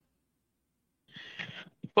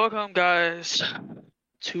Welcome, guys,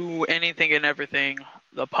 to Anything and Everything,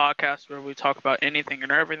 the podcast where we talk about anything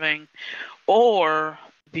and everything, or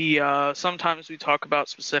the sometimes we talk about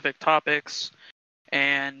specific topics.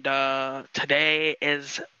 And today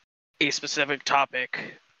is a specific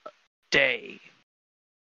topic day.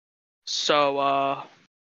 So,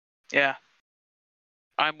 yeah,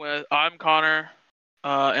 I'm Connor,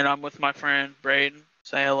 and I'm with my friend Braden.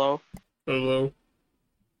 Say hello. Hello.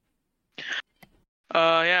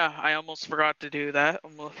 Yeah, I almost forgot to do that.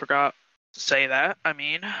 Almost forgot to say that.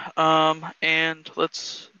 And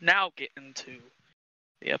let's now get into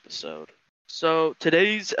the episode. So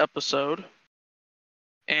today's episode,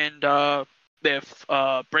 and if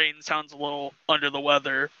Braden sounds a little under the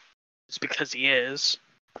weather, it's because he is.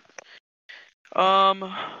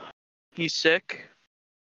 Um, he's sick.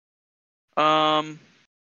 Um,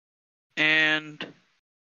 and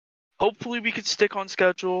hopefully we could stick on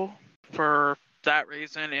schedule for that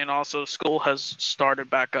reason, and also school has started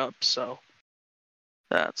back up, so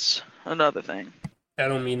that's another thing. That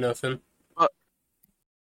don't mean nothing.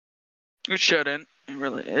 It shouldn't.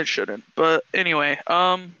 It shouldn't. But anyway,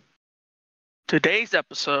 today's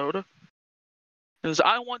episode is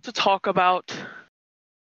I want to talk about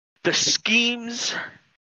the schemes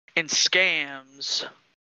and scams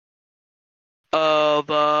of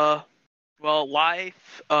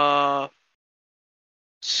life,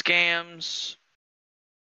 scams,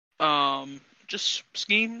 just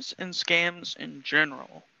schemes and scams in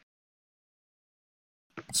general.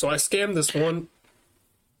 So I scammed this one.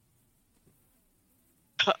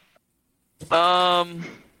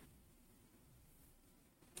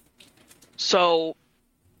 So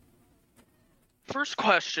first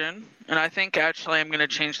question, and I think actually I'm going to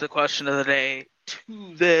change the question of the day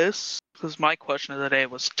to this because my question of the day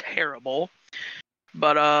was terrible.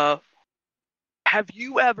 But have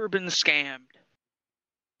you ever been scammed?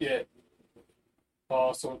 Yeah.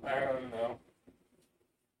 So I don't know.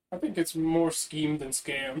 I think it's more schemed than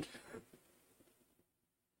scammed.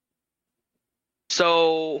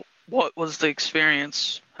 So what was the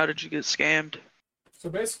experience? How did you get scammed? So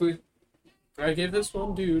basically, I gave this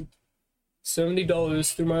one dude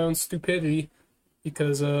 $70 through my own stupidity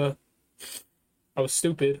because I was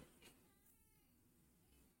stupid.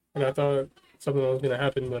 And I thought something was gonna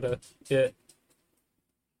happen, but yeah.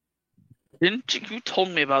 You told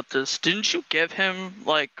me about this? Didn't you give him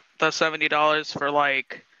like the $70 for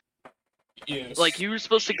like? Yes. Like you were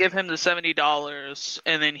supposed to give him the $70,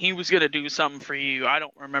 and then he was gonna do something for you. I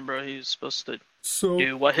don't remember what he was supposed to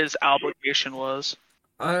do. What his obligation was.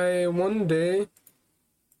 I one day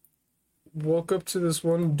woke up to this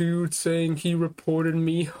one dude saying he reported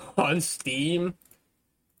me on Steam,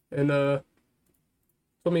 and told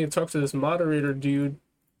me to talk to this moderator dude.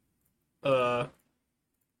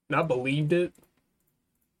 And I believed it.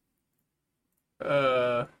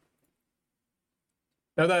 Now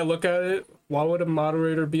that I look at it, why would a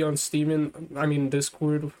moderator be on Steam and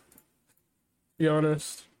Discord? To be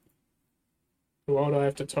honest, why would I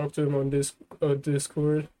have to talk to him on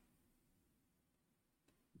Discord?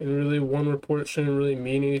 And really, one report shouldn't really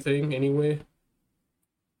mean anything anyway.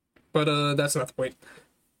 But that's not the point.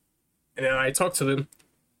 And then I talked to them.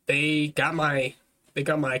 They got my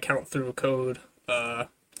account through a code.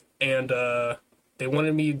 And they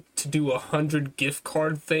wanted me to do 100 gift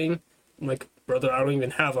card thing. I'm like, brother, I don't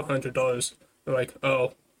even have $100. They're like,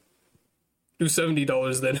 oh, do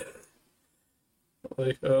 $70 then. I'm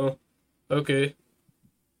like, oh, okay.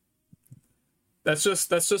 That's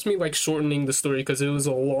just me like shortening the story because it was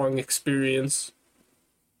a long experience.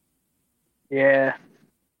 Yeah.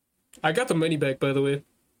 I got the money back, by the way.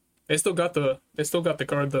 They still got the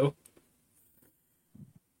card though.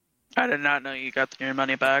 I did not know you got your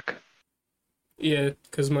money back. Yeah,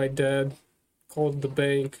 because my dad called the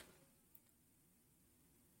bank.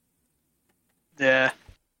 Yeah.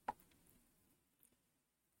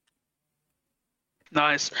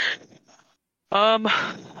 Nice.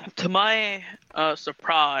 To my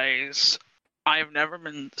surprise, I've never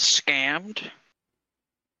been scammed.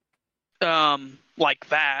 Like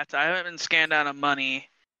that. I haven't been scammed out of money,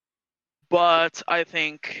 but I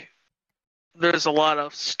think there's a lot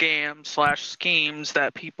of scams/schemes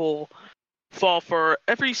that people fall for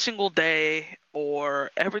every single day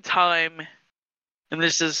or every time. And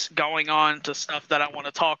this is going on to stuff that I want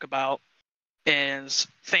to talk about, is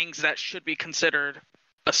things that should be considered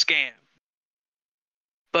a scam.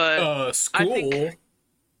 But School. I think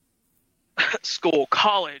school,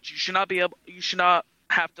 college, you should not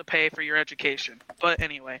have to pay for your education. But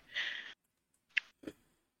anyway.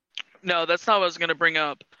 No, that's not what I was going to bring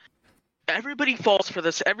up. Everybody falls for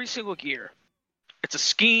this every single year. It's a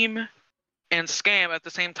scheme. and scam at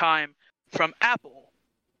the same time from Apple.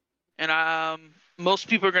 And most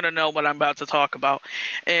people are gonna know what I'm about to talk about.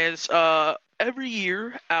 Is every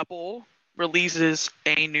year Apple releases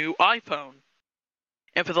a new iPhone,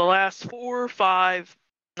 and for the last 4 or 5,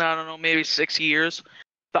 I don't know, maybe 6 years,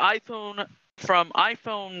 the iPhone from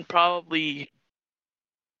iPhone probably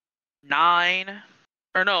 9,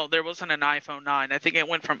 or no, there wasn't an iPhone 9. I think it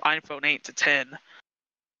went from iPhone 8 to 10.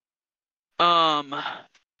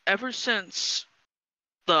 Ever since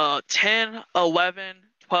the 10, 11,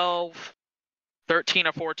 12, 13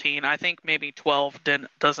 or 14, I think maybe 12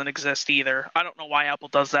 doesn't exist either. I don't know why Apple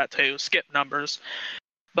does that too, skip numbers.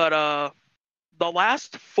 But the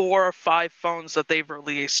last 4 or 5 phones that they've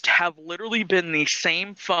released have literally been the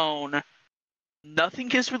same phone. Nothing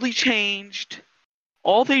has really changed.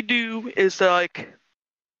 All they do is like,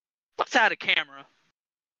 let's add a camera.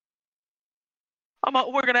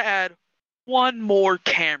 We're gonna add one more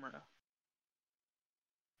camera.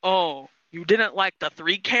 Oh, you didn't like the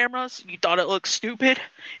 3 cameras? You thought it looked stupid?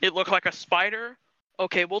 It looked like a spider?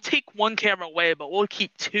 Okay, we'll take 1 camera away, but we'll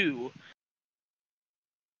keep 2.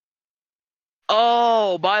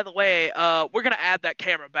 Oh, by the way, we're gonna add that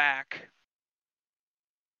camera back.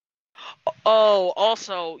 Oh,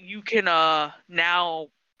 also, you can now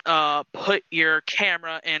put your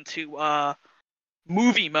camera into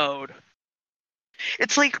movie mode.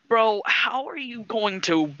 It's like, bro, how are you going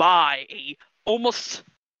to buy a almost,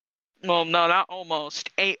 well, no, not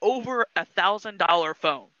almost, a over $1,000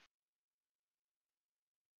 phone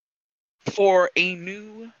for a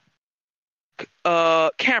new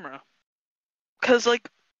camera? Because, like,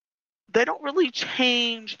 they don't really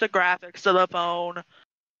change the graphics of the phone.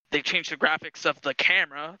 They change the graphics of the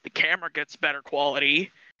camera. The camera gets better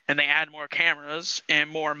quality, and they add more cameras and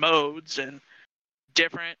more modes, and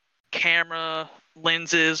different camera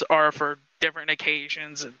lenses are for different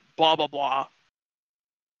occasions, and blah, blah, blah.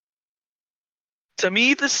 To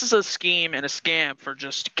me, this is a scheme and a scam for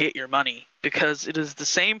just to get your money, because it is the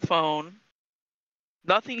same phone.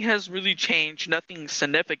 Nothing has really changed. Nothing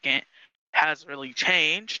significant has really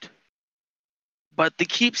changed. But they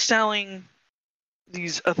keep selling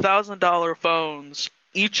these $1,000 phones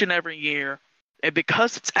each and every year. And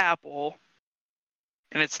because it's Apple,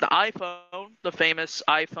 and it's the iPhone, the famous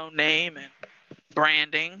iPhone name and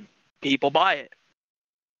branding, people buy it.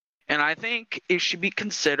 And I think it should be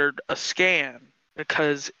considered a scam,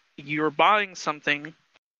 because you're buying something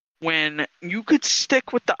when you could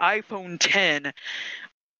stick with the iPhone 10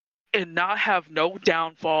 and not have no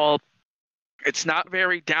downfall. It's not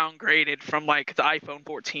very downgraded from like the iPhone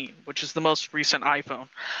 14, which is the most recent iPhone.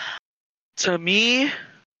 To me,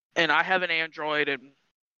 and I have an Android,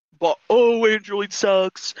 but Android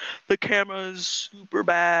sucks. The camera's super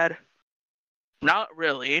bad. Not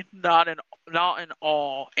really. Not in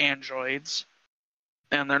all Androids,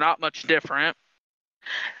 and they're not much different.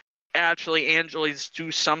 Actually, Androids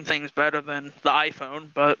do some things better than the iPhone,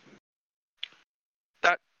 but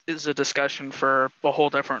that is a discussion for a whole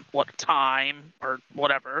different time or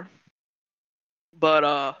whatever.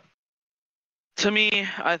 But to me,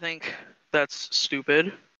 I think that's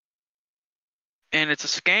stupid, and it's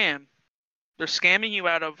a scam. They're scamming you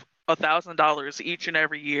out of $1,000 each and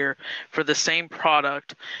every year for the same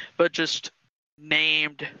product, but just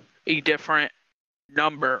named a different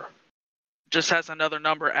number. Just has another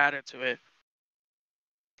number added to it.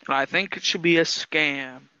 And I think it should be a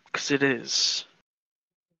scam, because it is.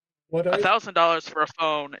 $1,000 for a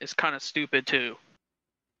phone is kind of stupid too.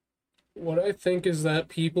 What I think is that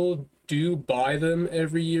people do buy them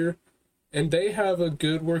every year, and they have a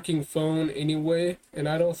good working phone anyway, and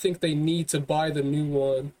I don't think they need to buy the new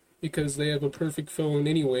one because they have a perfect phone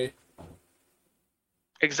anyway.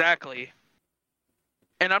 Exactly.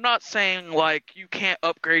 And I'm not saying like you can't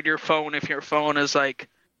upgrade your phone if your phone is like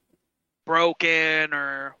broken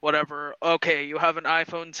or whatever. Okay, you have an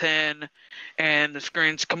iPhone 10 and the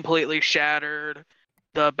screen's completely shattered,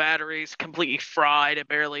 the battery's completely fried, it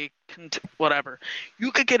barely whatever.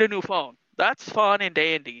 You could get a new phone. That's fun and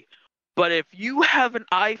dandy. But if you have an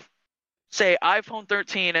say iPhone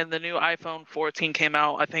 13 and the new iPhone 14 came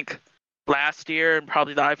out, I think last year, and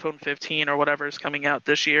probably the iPhone 15 or whatever is coming out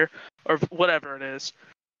this year, or whatever it is,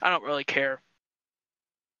 I don't really care.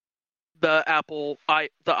 The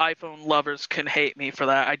iPhone lovers can hate me for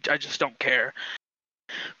that. I just don't care.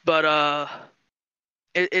 But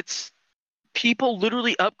it's people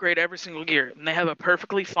literally upgrade every single year, and they have a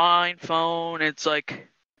perfectly fine phone. It's like,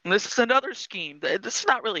 and this is another scheme. This is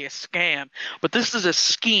not really a scam, but this is a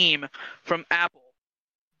scheme from Apple.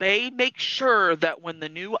 They make sure that when the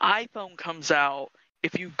new iPhone comes out,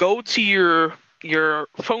 if you go to your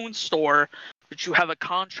phone store that you have a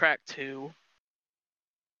contract to,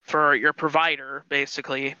 for your provider,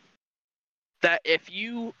 basically, that if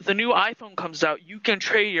the new iPhone comes out, you can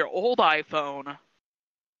trade your old iPhone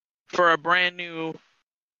for a brand new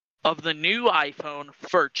of the new iPhone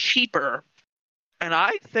for cheaper. And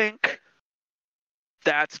I think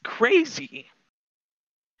that's crazy.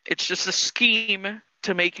 It's just a scheme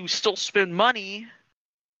to make you still spend money,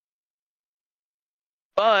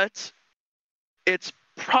 but it's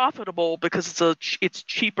profitable because it's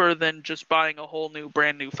cheaper than just buying a whole new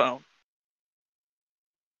brand new phone.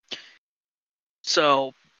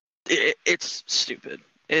 So it's stupid.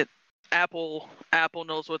 Apple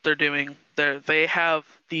knows what they're doing. They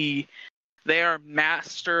are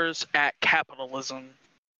masters at capitalism,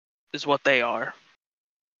 is what they are.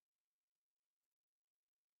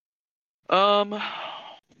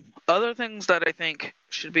 Other things that I think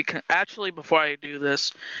should be actually, before I do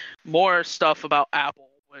this, more stuff about Apple,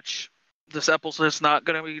 which this episode is not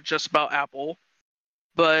going to be just about Apple,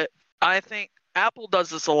 but I think Apple does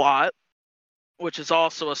this a lot, which is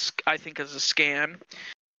also I think is a scam.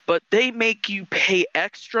 But they make you pay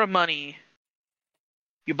extra money.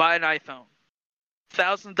 You buy an iPhone,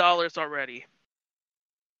 $1,000 already,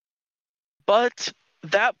 but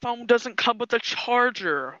that phone doesn't come with a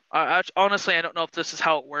charger. Honestly, I don't know if this is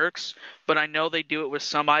how it works, but I know they do it with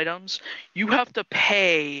some items. You have to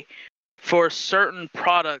pay for certain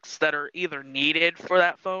products that are either needed for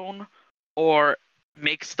that phone or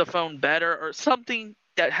makes the phone better or something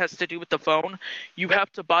that has to do with the phone. You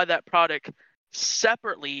have to buy that product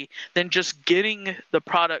separately than just getting the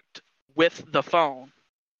product with the phone.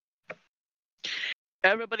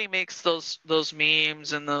 Everybody makes those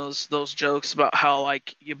memes and those jokes about how,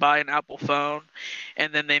 like, you buy an Apple phone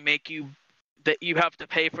and then they make you that you have to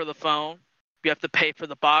pay for the phone. You have to pay for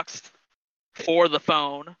the box for the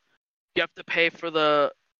phone. You have to pay for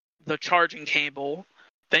the charging cable.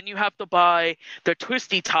 Then you have to buy the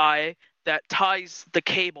twisty tie that ties the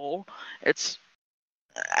cable.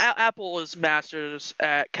 Apple is masters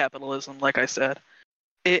at capitalism, like I said.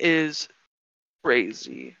 It is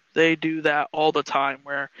crazy. They do that all the time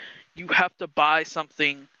where you have to buy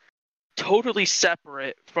something totally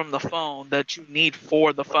separate from the phone that you need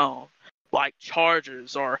for the phone, like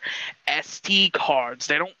chargers or SD cards.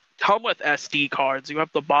 They don't come with SD cards. You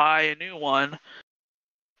have to buy a new one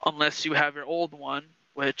unless you have your old one,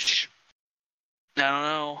 which, I don't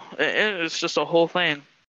know. It's just a whole thing.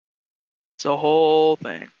 It's a whole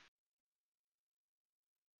thing.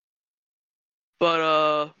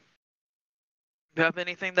 But, you have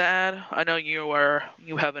anything to add? I know you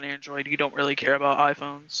have an Android. You don't really care about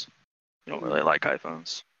iPhones. You don't really like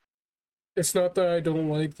iPhones. It's not that I don't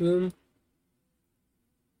like them.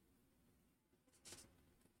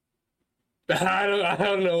 I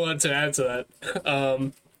don't know what to add to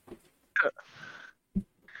that.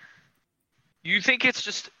 Do you think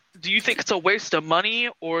it's a waste of money,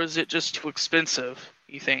 or is it just too expensive,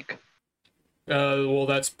 you think? Well,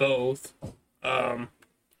 that's both.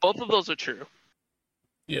 Both of those are true.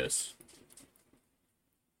 Yes.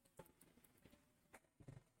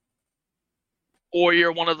 Or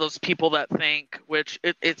you're one of those people that think, which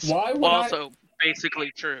it's also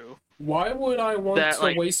basically true. Why would I want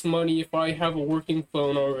to waste money if I have a working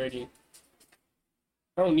phone already?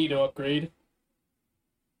 I don't need to upgrade.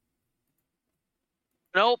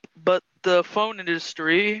 Nope, but the phone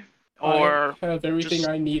industry, or I have everything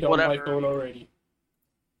I need on my phone already.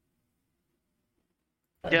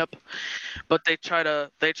 Yep, but they try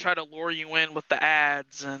to lure you in with the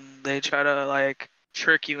ads, and they try to, like,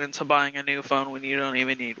 trick you into buying a new phone when you don't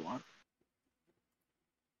even need one.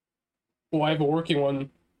 Well, I have a working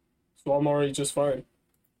one, so I'm already just fine.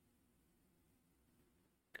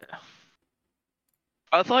 Yeah.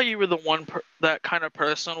 I thought you were the that kind of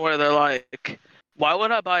person where they're like, why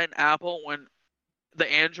would I buy an Apple when the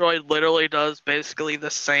Android literally does basically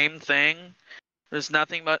the same thing? There's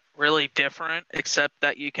nothing but really different except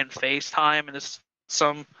that you can FaceTime and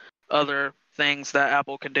some other things that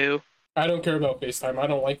Apple can do. I don't care about FaceTime. I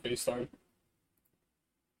don't like FaceTime.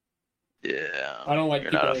 Yeah. I don't like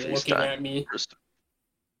people looking at me.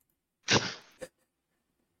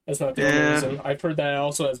 That's not the only reason. I've heard that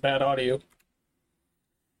also has bad audio.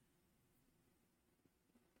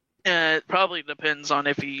 Yeah, it probably depends on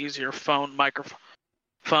if you use your phone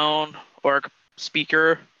microphone or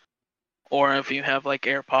speaker, or if you have, like,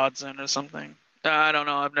 AirPods in or something. I don't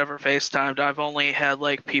know. I've never FaceTimed. I've only had,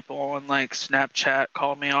 like, people on, like, Snapchat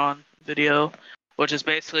call me on video, which is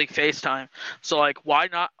basically FaceTime. So, like, why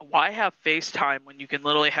have FaceTime when you can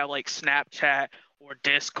literally have, like, Snapchat or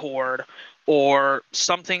Discord or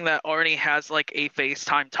something that already has, like, a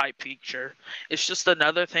FaceTime type feature? It's just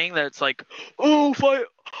another thing that's like, oh, if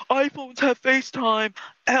iPhones have FaceTime,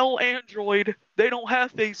 hell, Android, they don't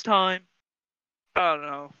have FaceTime. I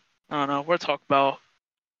don't know. We're talking about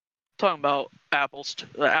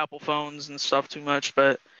Apple phones and stuff too much,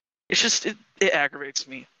 but it's just it aggravates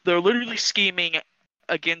me. They're literally scheming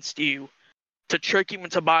against you to trick you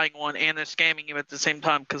into buying one, and they're scamming you at the same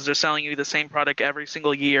time because they're selling you the same product every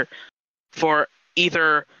single year for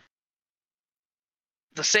either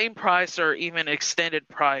the same price or even extended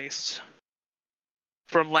price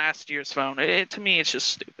from last year's phone. To me, it's just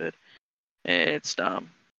stupid. It's dumb.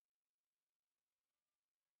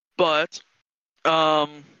 But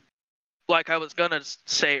like I was gonna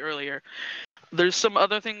say earlier, there's some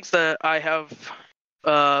other things that I have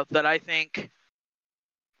that I think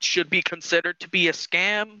should be considered to be a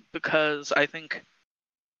scam because I think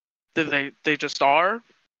that they just are.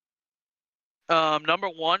 Number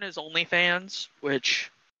one is OnlyFans, which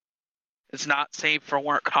is not safe for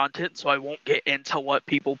work content, so I won't get into what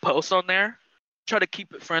people post on there. Try to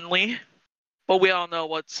keep it friendly, but we all know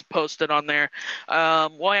what's posted on there.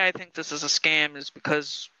 Why I think this is a scam is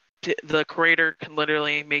because the creator can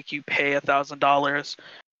literally make you pay $1,000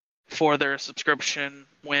 for their subscription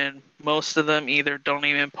when most of them either don't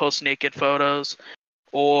even post naked photos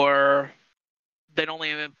or they don't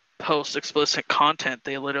even post explicit content.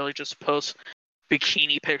 They literally just post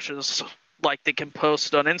bikini pictures like they can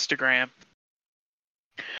post on Instagram.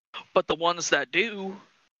 But the ones that do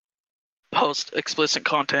post explicit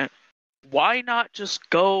content, why not just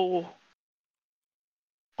go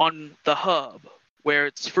on the hub where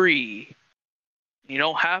it's free? You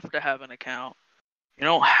don't have to have an account. You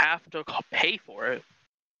don't have to pay for it.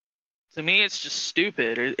 To me, it's just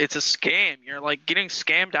stupid. It's a scam. You're like getting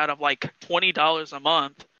scammed out of like $20 a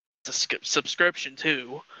month. It's a subscription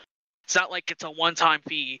too. It's not like it's a one-time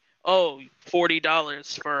fee. Oh,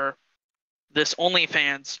 $40 for this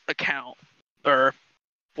OnlyFans account or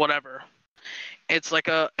whatever. It's like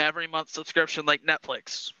a every month subscription like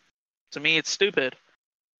Netflix. To me, it's stupid.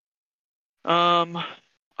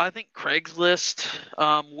 I think Craigslist,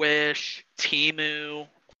 Wish, Temu,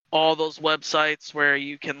 all those websites where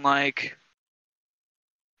you can like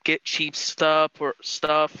get cheap stuff or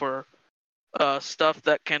stuff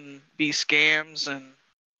that can be scams and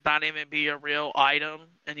not even be a real item,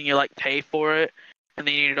 and you like pay for it, and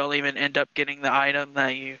then you don't even end up getting the item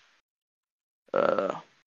that you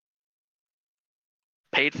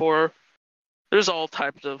paid for. There's all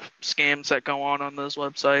types of scams that go on those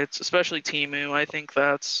websites, especially Temu. I think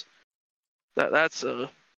that's a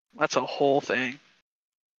whole thing.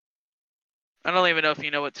 I don't even know if you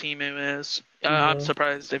know what Temu is. No. I'm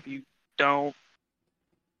surprised if you don't.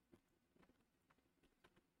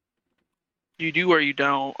 You do or you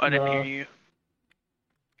don't? I didn't hear you.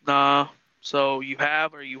 Nah. So you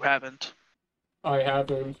have or you haven't? I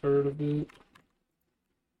haven't heard of it.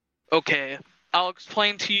 Okay. I'll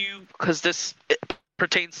explain to you because it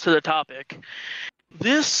pertains to the topic.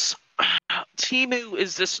 This Temu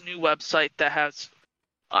is this new website that has.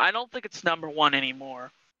 I don't think it's number one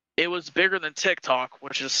anymore. It was bigger than TikTok,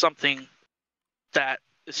 which is something that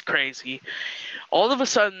is crazy. All of a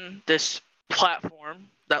sudden, this platform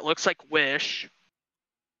that looks like Wish,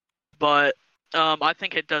 but I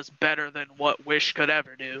think it does better than what Wish could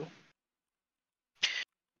ever do.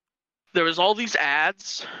 There was all these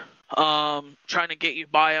ads trying to get you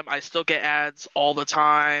buy them. I still get ads all the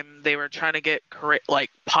time. They were trying to get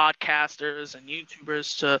like podcasters and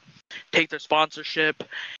YouTubers to take their sponsorship,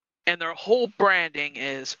 and their whole branding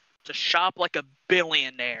is to shop like a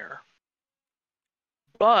billionaire.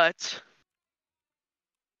 But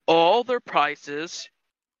all their prices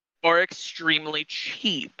are extremely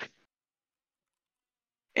cheap.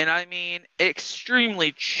 And I mean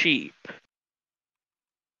extremely cheap.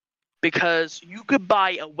 Because you could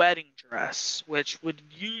buy a wedding dress, which would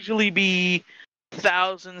usually be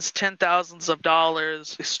thousands, $10,000s of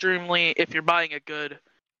dollars, extremely, if you're buying a good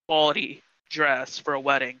quality dress for a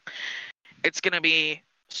wedding. It's going to be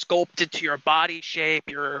sculpted to your body shape,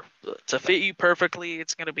 to fit you perfectly.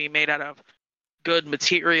 It's going to be made out of good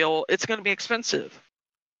material. It's going to be expensive.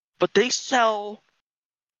 But they sell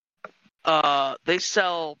I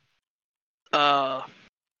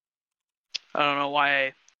don't know why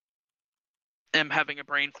I am having a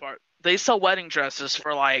brain fart. They sell wedding dresses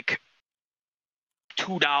for like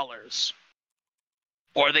 $2.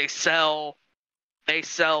 Or they sell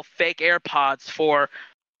fake AirPods for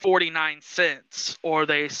 49 cents. Or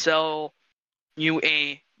they sell you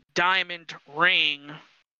a diamond ring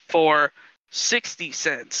for 60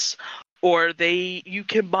 cents. Or you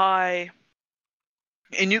could buy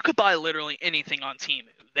literally anything on Temu.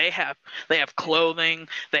 They have clothing,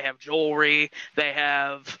 they have jewelry, they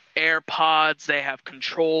have AirPods, they have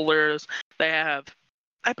controllers, they have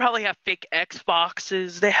I probably have fake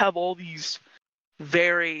Xboxes. They have all these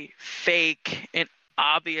very fake and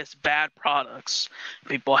obvious bad products.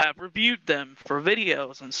 People have reviewed them for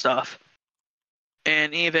videos and stuff.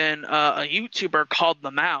 And even a YouTuber called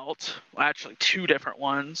them out. Well, actually, two different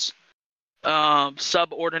ones.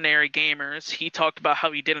 Subordinary Gamers, he talked about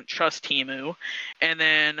how he didn't trust Temu. And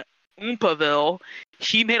then Oompaville,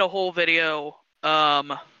 he made a whole video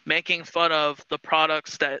making fun of the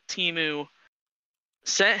products that Temu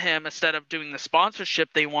sent him instead of doing the sponsorship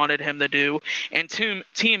they wanted him to do. And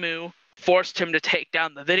Temu forced him to take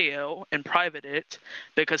down the video and private it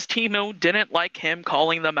because Temu didn't like him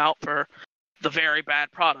calling them out for the very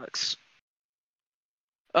bad products.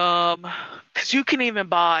 Because you can even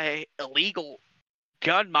buy illegal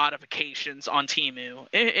gun modifications on Temu.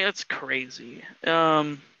 It's crazy.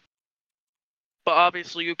 But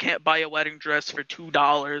obviously you can't buy a wedding dress for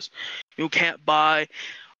 $2. You can't buy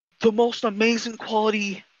the most amazing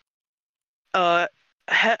quality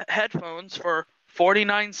headphones for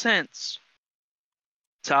 49 cents.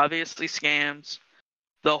 It's obviously scams.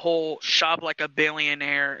 The whole shop like a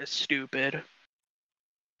billionaire is stupid.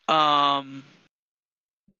 Their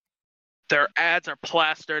ads are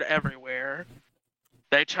plastered everywhere.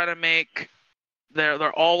 They try to make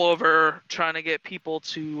they're all over trying to get people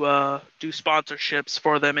to do sponsorships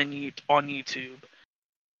for them on YouTube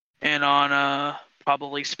and on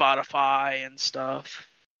probably Spotify and stuff.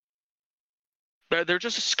 They're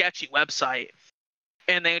just a sketchy website,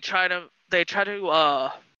 and they try to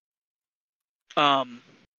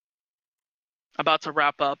about to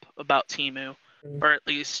wrap up about Temu, or at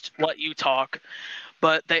least let you talk.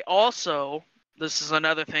 But they also, this is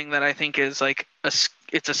another thing that I think is like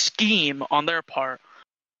it's a scheme on their part.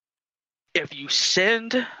 If you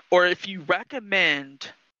send or if you recommend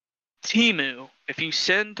Temu, if you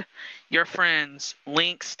send your friends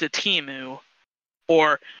links to Temu,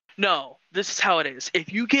 or no, this is how it is.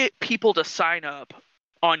 If you get people to sign up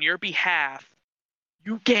on your behalf,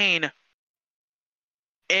 you gain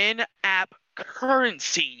in-app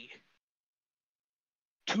currency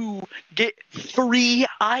to get free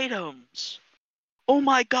items. Oh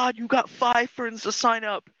my god, you got 5 friends to sign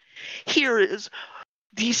up. Here is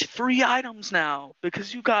these free items now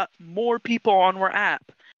because you got more people on your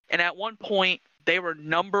app. And at one point, they were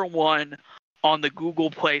number 1 on the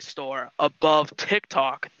Google Play Store above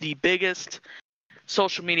TikTok, the biggest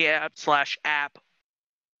social media app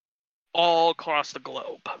all across the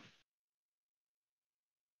globe.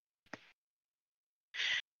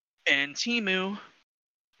 And Temu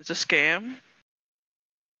is a scam.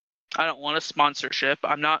 I don't want a sponsorship.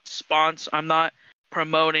 I'm not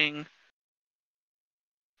promoting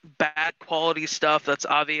bad quality stuff that's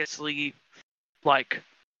obviously like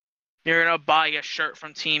you're gonna buy a shirt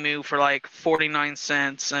from Temu for like 49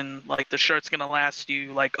 cents and like the shirt's gonna last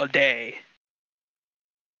you like a day.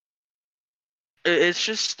 It's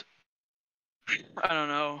just I don't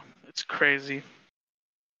know. It's crazy.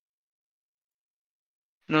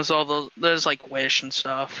 And there's like Wish and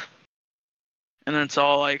stuff. And then it's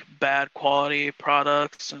all like bad quality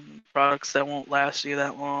products and products that won't last you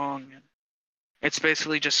that long. It's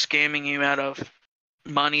basically just scamming you out of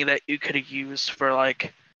money that you could have used for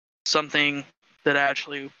like something that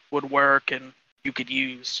actually would work and you could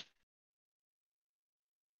use.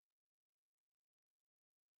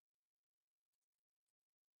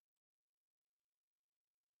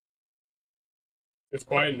 It's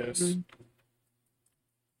quietness.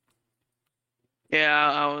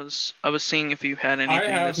 Yeah, I was seeing if you had anything I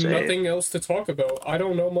have to say. nothing else to talk about. I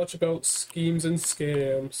don't know much about schemes and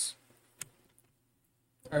scams.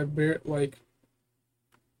 I don't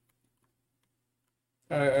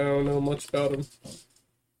know much about them.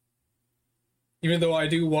 Even though I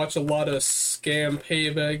do watch a lot of scam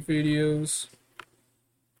payback videos.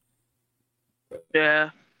 Yeah.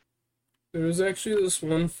 There was actually this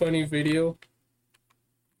one funny video.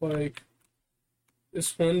 Like,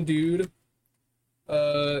 this one dude,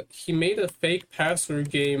 he made a fake password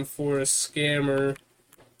game for a scammer,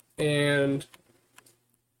 and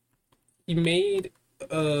he made,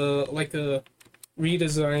 like a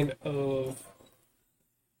redesign of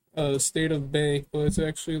State of Bank, but it's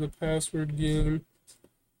actually the password game,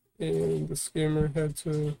 and the scammer had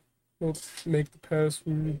to make the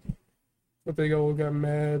password, but they all got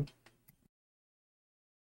mad.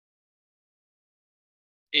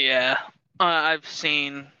 Yeah, I've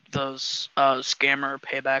seen those scammer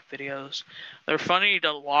payback videos. They're funny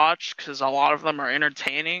to watch because a lot of them are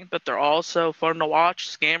entertaining, but they're also fun to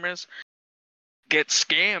watch. Scammers get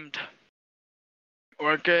scammed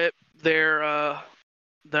or get their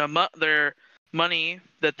money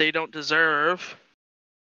that they don't deserve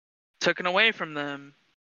taken away from them.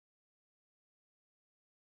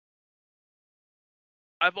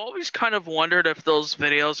 I've always kind of wondered if those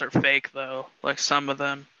videos are fake though, like some of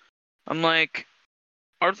them. I'm like,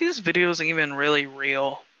 are these videos even really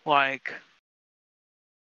real? Like,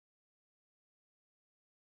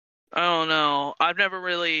 I don't know. I've never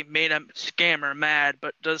really made a scammer mad,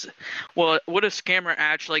 but would a scammer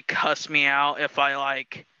actually cuss me out if I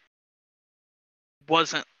like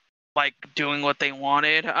wasn't like doing what they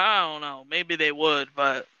wanted? I don't know. Maybe they would,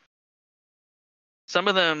 but some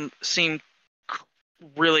of them seem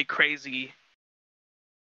really crazy.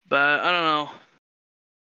 But I don't know.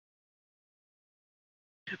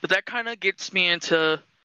 But that kind of gets me into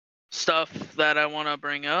stuff that I want to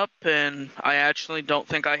bring up, and I actually don't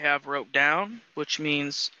think I have wrote down, which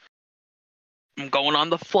means I'm going on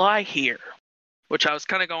the fly here. Which I was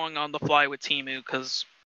kind of going on the fly with Temu because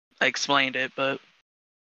I explained it, but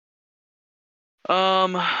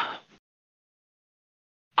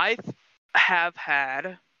I have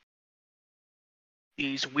had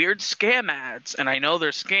these weird scam ads, and I know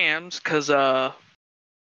they're scams because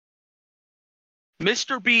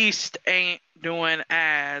Mr. Beast ain't doing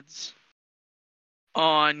ads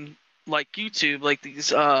on like YouTube, like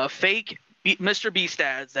these fake Mr. Beast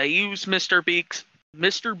ads. They use Mr.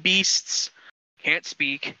 Beast's can't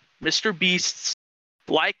speak Mr. Beast's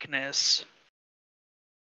likeness,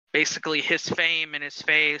 basically his fame and his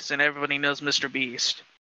face, and everybody knows Mr. Beast.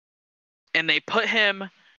 And they put him,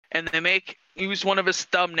 and they use one of his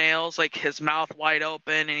thumbnails, like his mouth wide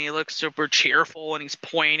open, and he looks super cheerful, and he's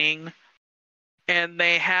pointing. And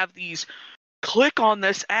they have these, click on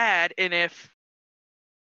this ad, and if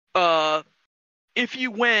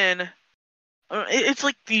you win, it's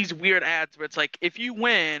like these weird ads where it's like, if you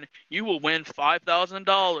win, you will win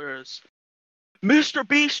 $5,000. Mr.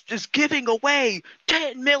 Beast is giving away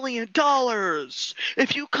 $10 million.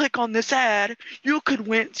 If you click on this ad, you could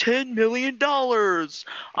win $10 million.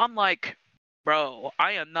 I'm like, bro,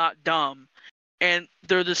 I am not dumb. And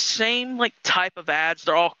they're the same like type of ads.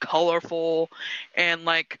 They're all colorful, and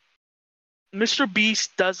like Mr.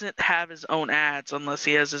 Beast doesn't have his own ads unless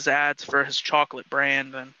he has his ads for his chocolate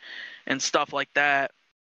brand and stuff like that.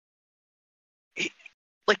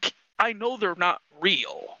 Like, I know they're not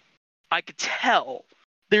real. I could tell.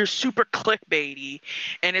 They're super clickbaity,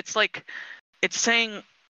 and it's like, it's saying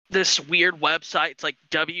this weird website. It's like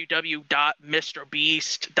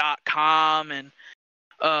www.mrbeast.com and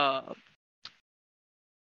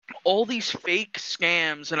all these fake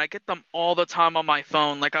scams, and I get them all the time on my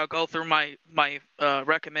phone. Like, I'll go through my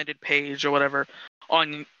recommended page or whatever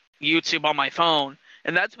on YouTube on my phone,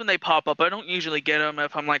 and that's when they pop up. I don't usually get them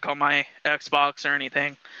if I'm like on my Xbox or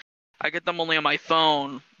anything. I get them only on my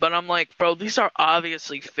phone, but I'm like, bro, these are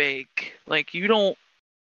obviously fake. Like, you're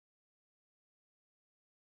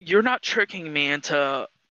not tricking me into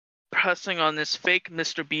pressing on this fake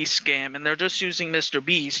Mr. Beast scam, and they're just using Mr.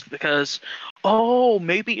 Beast because, oh,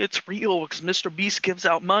 maybe it's real because Mr. Beast gives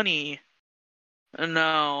out money. And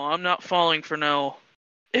no, I'm not falling for no.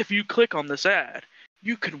 If you click on this ad,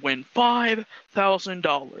 you could win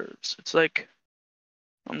 $5,000. It's like,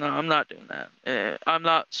 I'm not doing that. I'm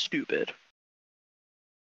not stupid.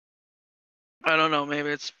 I don't know, maybe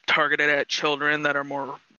it's targeted at children that are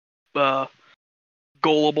more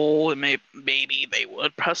gullible, and maybe they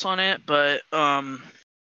would press on it, but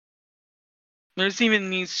there's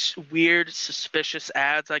even these weird suspicious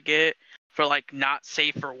ads I get for like not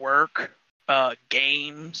safe for work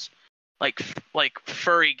games, like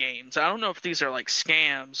furry games. I don't know if these are like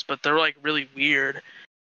scams, but they're like really weird.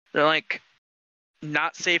 They're like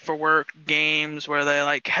not safe for work games where they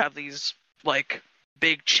like have these like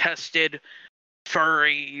big chested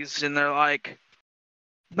furries, and they're like,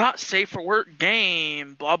 not safe for work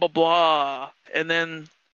game, blah blah blah. And then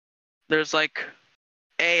there's like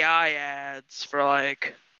AI ads for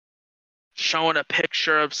like showing a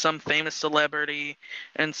picture of some famous celebrity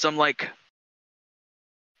and some like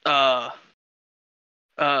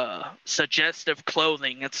suggestive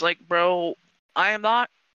clothing. It's like, bro, I am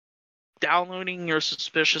not downloading your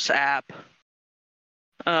suspicious app.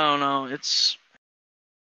 I don't know.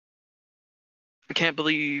 I can't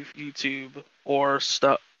believe YouTube or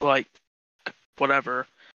stuff like whatever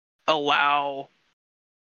allow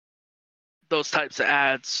those types of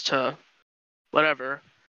ads to whatever.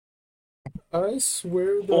 I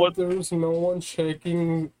swear that there's no one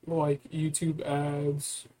checking like YouTube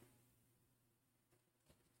ads.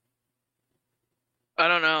 I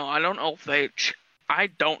don't know. I don't know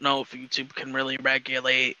if YouTube can really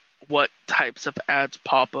regulate what types of ads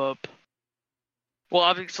pop up. Well,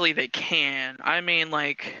 obviously they can. I mean,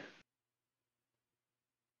 like,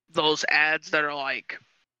 those ads that are like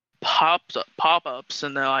pop-ups,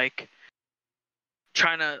 and they're like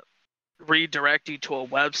trying to redirect you to a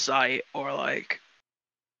website or like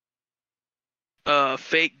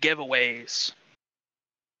fake giveaways.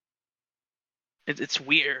 It's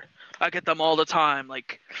weird. I get them all the time.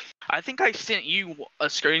 Like, I think I sent you a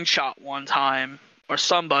screenshot one time, or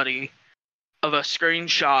somebody, of a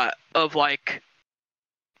screenshot of like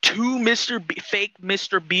two fake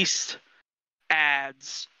Mr. Beast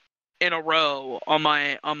ads in a row on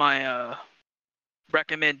my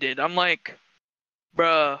recommended. I'm like,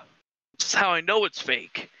 bruh, this is how I know it's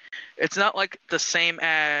fake. It's not like the same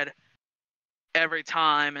ad every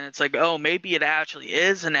time, and it's like, oh, maybe it actually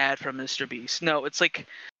is an ad from Mr. Beast. No, it's like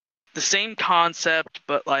the same concept,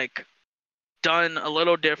 but like done a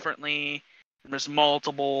little differently. There's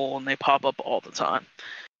multiple, and they pop up all the time.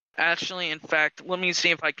 Actually, in fact, let me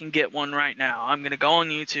see if I can get one right now. I'm gonna go on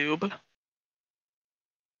YouTube.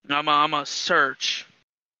 And I'm gonna search.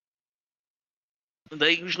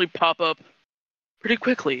 They usually pop up pretty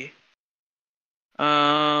quickly.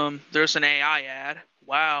 There's an AI ad.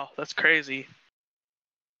 Wow, that's crazy.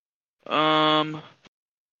 Somehow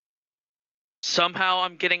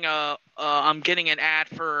I'm getting an ad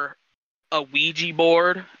for a Ouija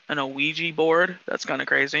board and a Ouija board. That's kind of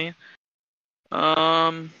crazy.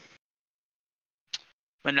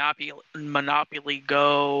 Monopoly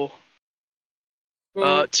Go.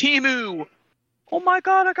 Temu. Oh my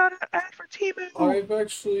god, I got an ad for Temu. I've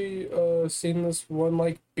actually seen this one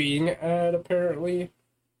like Bing ad apparently,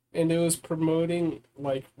 and it was promoting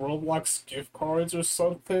like Roblox gift cards or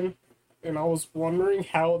something, and I was wondering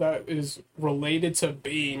how that is related to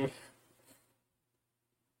Bing.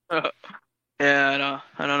 Yeah,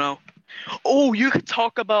 I don't know. Oh, you could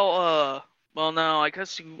talk about well, no, I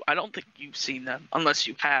don't think you've seen them unless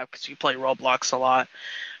you have, because you play Roblox a lot.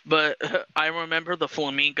 But I remember the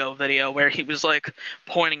Flamingo video where he was like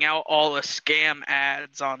pointing out all the scam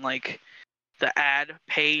ads on like the ad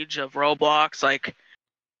page of Roblox, like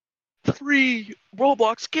free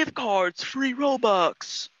Roblox gift cards, free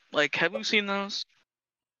Robux. Like, have you seen those?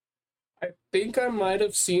 I think I might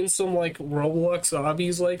have seen some like Roblox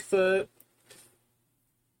obbies like that,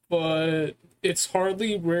 but it's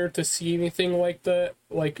hardly rare to see anything like that,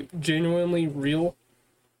 like genuinely real.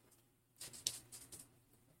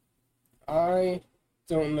 I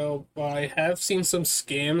don't know, but I have seen some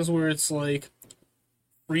scams where it's like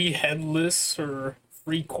free headless or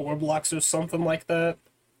free core blocks or something like that.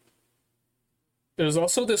 There's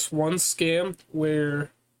also this one scam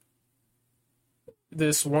where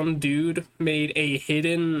this one dude made a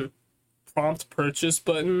hidden prompt purchase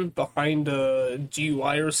button behind a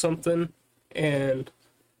GUI or something, and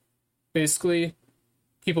basically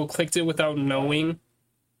people clicked it without knowing,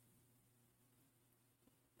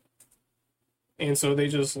 and so they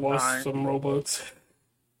just lost some Robux.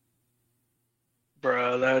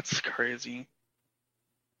 Bruh, that's crazy.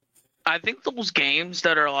 I think those games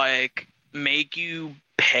that are like make you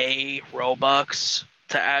pay Robux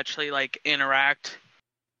to actually like interact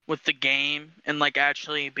with the game and like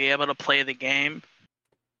actually be able to play the game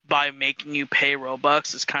by making you pay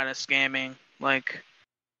Robux is kind of scamming. Like,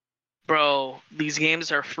 bro, these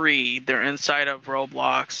games are free. They're inside of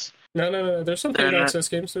Roblox. No. There's some paid access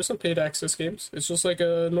games. There's some paid access games. It's just like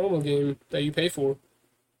a normal game that you pay for.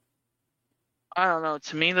 I don't know.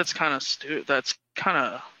 To me, that's kind of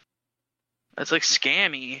That's like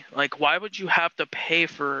scammy. Like, why would you have to pay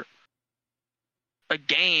for a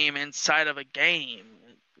game inside of a game?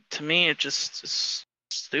 To me, it just is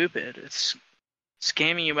stupid. It's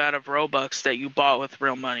scamming you out of Robux that you bought with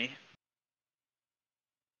real money.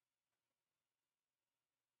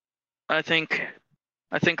 I think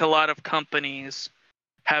a lot of companies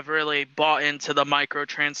have really bought into the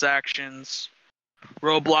microtransactions,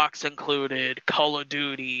 Roblox included, Call of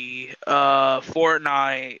Duty,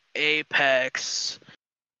 Fortnite, Apex.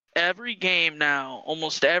 Every game now,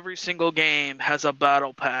 almost every single game has a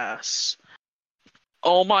battle pass.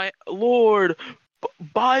 Oh my lord,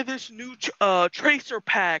 buy this new tracer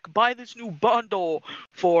pack, buy this new bundle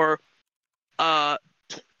for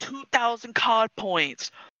 2,000 COD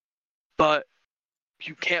points. But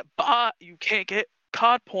you can't get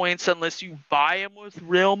COD points unless you buy them with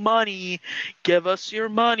real money. Give us your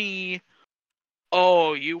money.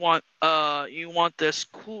 Oh, you want this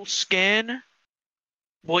cool skin?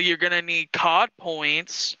 Well, you're gonna need COD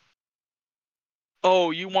points.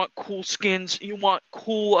 Oh, you want cool skins? You want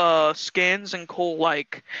cool skins and cool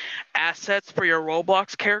like assets for your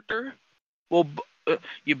Roblox character? Well,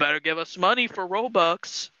 you better give us money for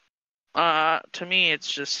Robux. To me,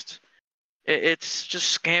 it's just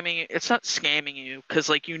scamming. It's not scamming you because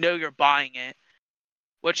like you're buying it.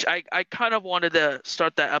 Which I kind of wanted to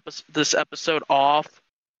start this episode off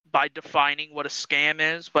by defining what a scam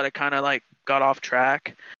is, but I kind of like got off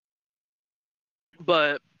track.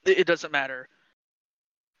 But it doesn't matter.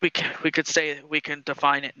 We could say we can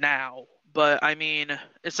define it now, but I mean,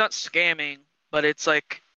 it's not scamming, but it's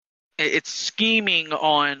like it's scheming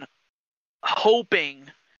on hoping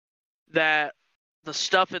that the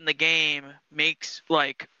stuff in the game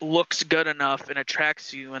looks good enough and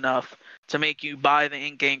attracts you enough to make you buy the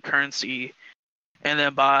in-game currency and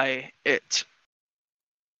then buy it.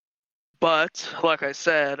 But like I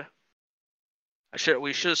said,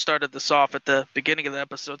 we should have started this off at the beginning of the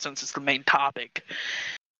episode since it's the main topic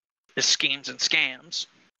is schemes and scams.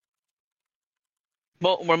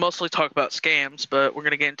 Well, we're mostly talking about scams, but we're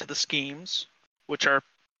gonna get into the schemes, which are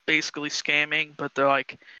basically scamming, but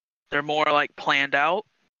they're more like planned out.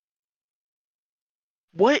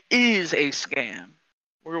 What is a scam?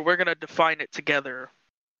 We're gonna define it together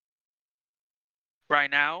right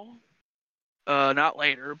now. Not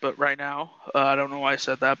later, but right now. I don't know why I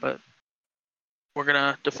said that, but we're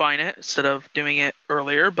gonna define it instead of doing it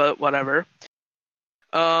earlier, but whatever.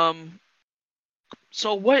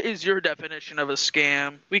 So what is your definition of a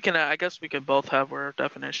scam? I guess we can both have our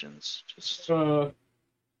definitions. I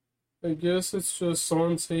guess it's just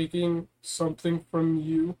someone taking something from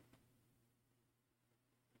you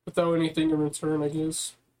without anything in return, I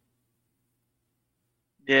guess.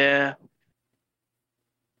 Yeah.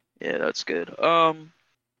 Yeah, that's good.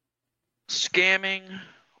 Scamming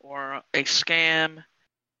or a scam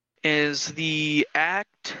is the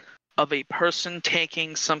act of a person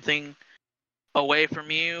taking something away from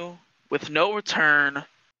you with no return,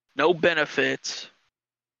 no benefit.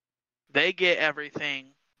 They get everything,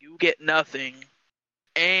 you get nothing,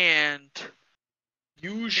 and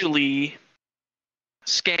usually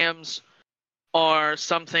scams are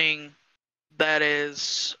something that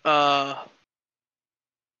is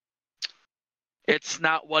it's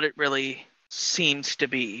not what it really seems to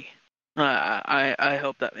be. I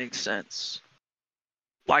hope that makes sense.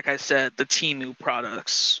 Like I said, the Temu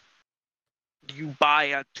products. You buy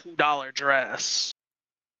a $2 dress.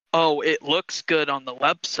 Oh, it looks good on the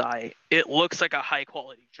website. It looks like a high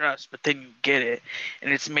quality dress, but then you get it,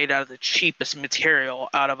 and it's made out of the cheapest material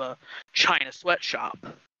out of a China sweatshop.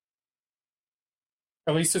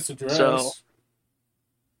 At least it's a dress. So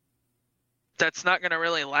that's not going to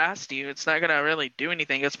really last you. It's not going to really do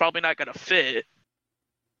anything. It's probably not going to fit.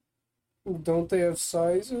 Don't they have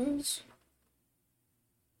sizes?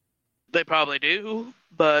 They probably do,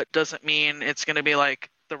 but doesn't mean it's going to be like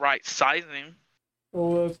the right sizing.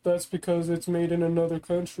 Well, that's because it's made in another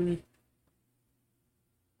country.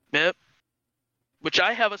 Yep. Which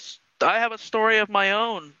I have a story of my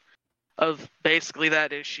own of basically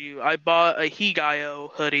that issue. I bought a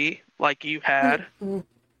Higayo hoodie like you had.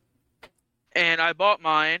 And I bought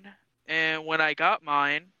mine, and when I got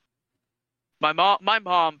mine, my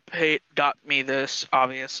mom got me this,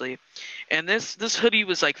 obviously. And this hoodie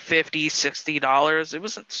was like $50-$60. It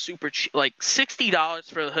wasn't super cheap. Like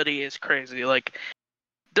 $60 for a hoodie is crazy. Like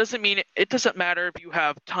it doesn't matter if you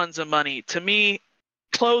have tons of money. To me,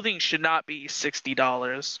 clothing should not be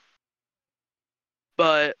 $60.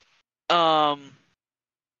 But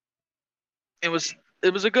it was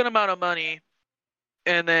a good amount of money,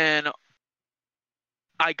 and then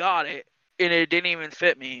I got it, and it didn't even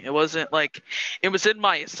fit me. It wasn't like it was in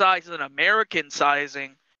my size, an American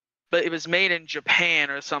sizing, but it was made in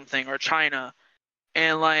Japan or something, or China,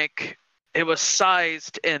 and like it was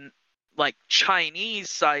sized in like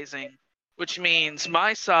Chinese sizing, which means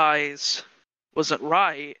my size wasn't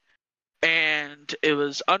right, and it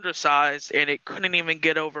was undersized, and it couldn't even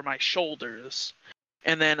get over my shoulders.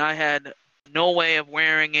 And then I had no way of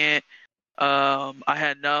wearing it. I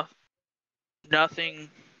had nothing.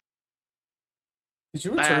 Did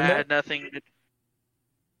you return I had nothing.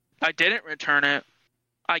 I didn't return it.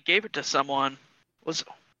 I gave it to someone. Who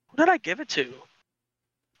did I give it to?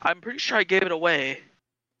 I'm pretty sure I gave it away.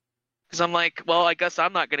 Because I'm like, well, I guess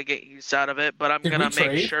I'm not going to get use out of it, but I'm going to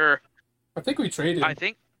make sure. I think we traded.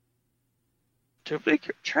 Did we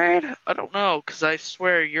trade? I don't know, because I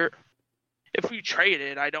swear if we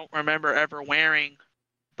traded, I don't remember ever wearing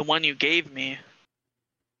the one you gave me.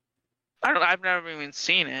 I've never even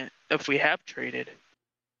seen it if we have traded.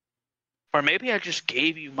 Or maybe I just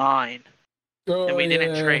gave you mine. And we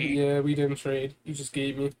didn't trade. Yeah, we didn't trade. You just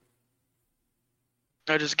gave me.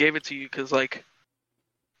 I just gave it to you because, like,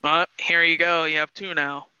 here you go. You have two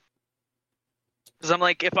now. Because I'm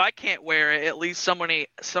like, if I can't wear it, at least somebody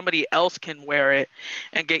else can wear it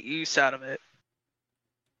and get use out of it.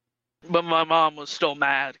 But my mom was still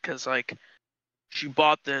mad because, like, she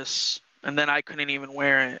bought this and then I couldn't even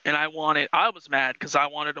wear it. And I was mad because I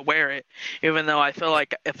wanted to wear it, even though I feel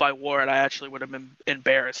like if I wore it, I actually would have been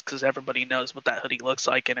embarrassed because everybody knows what that hoodie looks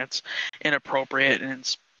like, and it's inappropriate, and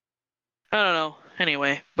it's, I don't know.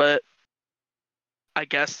 Anyway, but I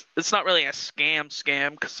guess it's not really a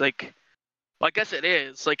scam because, like, well, I guess it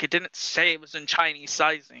is. Like, it didn't say it was in Chinese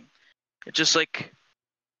sizing. It just, like,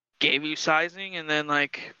 gave you sizing, and then,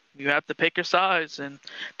 like, you have to pick your size, and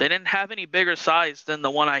they didn't have any bigger size than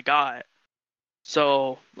the one I got.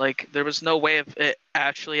 So, like, there was no way of it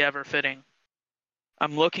actually ever fitting.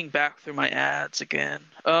 I'm looking back through my ads again.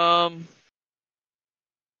 I'm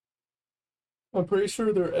pretty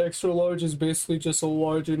sure their extra large is basically just a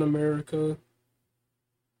large in America.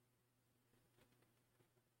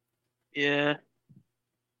 Yeah.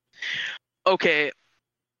 Okay.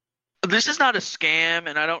 This is not a scam,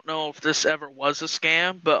 and I don't know if this ever was a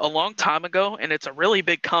scam, but a long time ago, and it's a really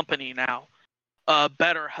big company now.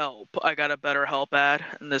 BetterHelp. I got a BetterHelp ad,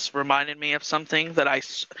 and this reminded me of something that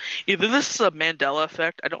either this is a Mandela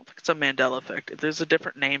effect. I don't think it's a Mandela effect. There's a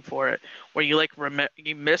different name for it, where you like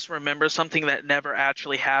you misremember something that never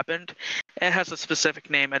actually happened. It has a specific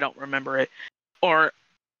name. I don't remember it, or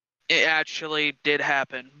it actually did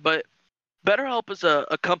happen. But BetterHelp is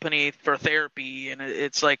a company for therapy, and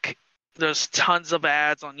it's like there's tons of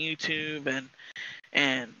ads on YouTube,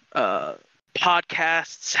 and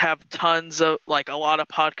podcasts have tons of, like, a lot of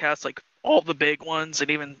podcasts, like all the big ones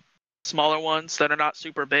and even smaller ones that are not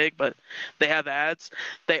super big, but they have ads.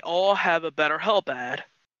 They all have a BetterHelp ad.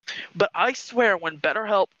 But I swear, when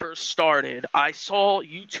BetterHelp first started, I saw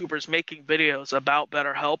YouTubers making videos about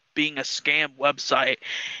BetterHelp being a scam website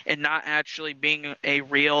and not actually being a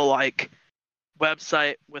real, like,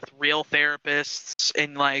 website with real therapists,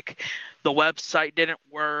 and, like, the website didn't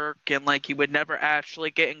work, and, like, you would never actually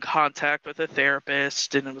get in contact with a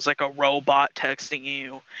therapist, and it was like a robot texting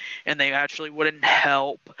you, and they actually wouldn't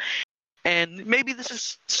help. And maybe this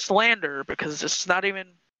is slander because it's not even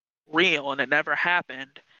real and it never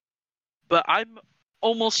happened, but I'm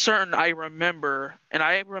almost certain I remember, and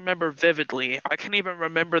I remember vividly, I can even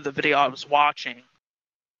remember the video I was watching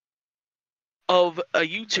of a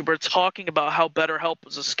YouTuber talking about how BetterHelp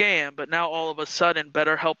was a scam, but now all of a sudden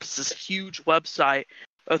BetterHelp is this huge website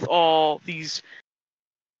with all these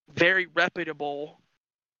very reputable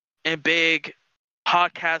and big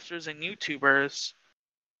podcasters and YouTubers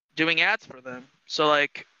doing ads for them. So,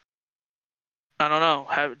 like, I don't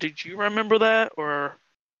know. Did you remember that, or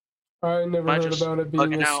I am never I heard just about it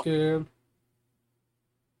being a bugging out? scam.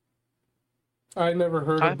 I never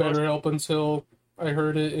heard I of must. BetterHelp until I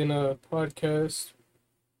heard it in a podcast.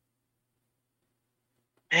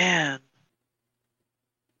 Man.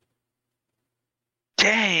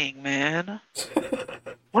 Dang, man.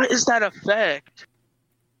 What is that effect?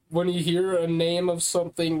 When you hear a name of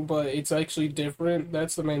something but it's actually different,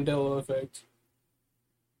 that's the Mandela effect.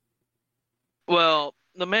 Well,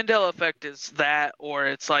 the Mandela effect is that, or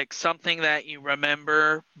it's like something that you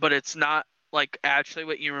remember, but it's not, like, actually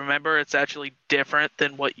what you remember. It's actually different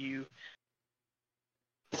than what you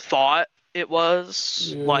thought it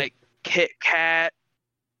was. Yeah. Like Kit Kat,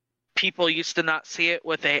 people used to not see it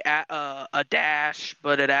with a dash,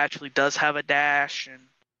 but it actually does have a dash,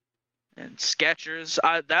 and Skechers.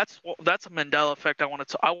 That's a Mandela effect. I want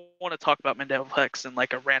to talk about Mandela effects in,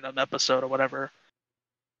 like, a random episode or whatever.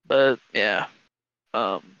 But yeah,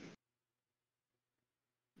 I'm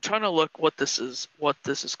trying to look what this is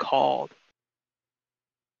called.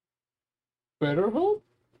 BetterHelp?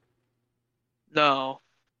 No.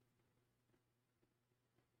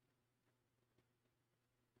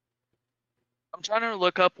 I'm trying to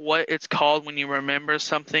look up what it's called when you remember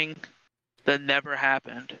something that never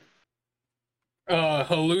happened.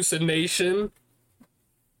 Hallucination?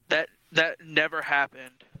 That never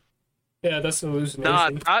happened. Yeah, that's an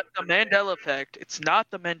hallucination. Not the Mandela effect. It's not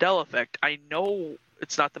the Mandela effect. I know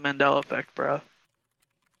it's not the Mandela effect, bro.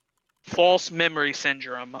 False memory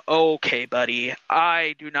syndrome. Okay, buddy.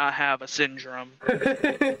 I do not have a syndrome.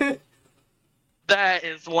 That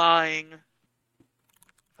is lying.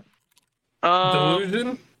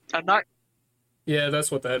 Delusion? I'm not. Yeah,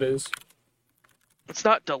 that's what that is. It's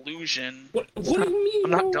not delusion. What do you mean?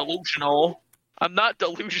 I'm not delusional. I'm not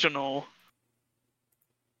delusional.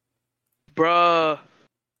 Bruh.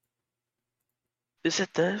 Is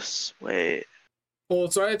it this? Wait. Well,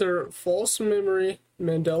 it's either false memory,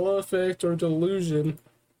 Mandela effect, or delusion.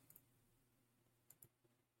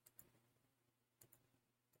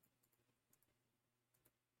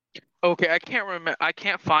 Okay, I can't remember. I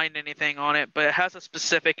can't find anything on it, but it has a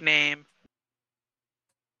specific name.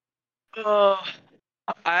 I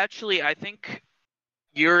think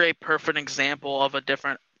you're a perfect example of a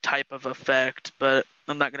different type of effect, but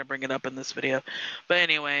I'm not going to bring it up in this video. But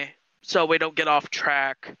anyway, so we don't get off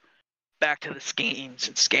track, back to the schemes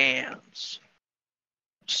and scams.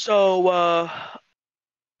 So,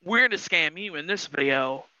 we're going to scam you in this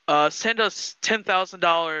video. Send us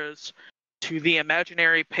 $10,000 to the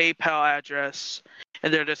imaginary PayPal address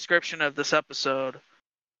in the description of this episode.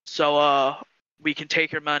 So, we can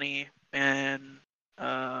take your money and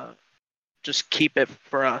just keep it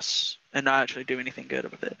for us and not actually do anything good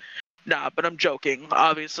with it. Nah, but I'm joking.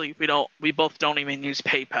 Obviously, we both don't even use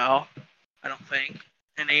PayPal, I don't think.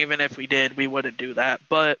 And even if we did, we wouldn't do that.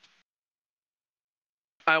 But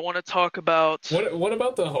I want to talk about... What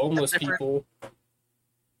about the homeless people?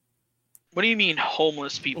 What do you mean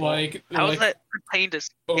homeless people? How does that pertain to scamming?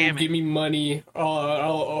 Oh, give me money.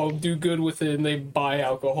 I'll do good with it, and they buy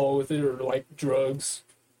alcohol with it or like drugs.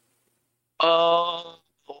 Oh,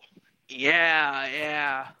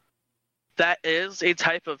 yeah. That is a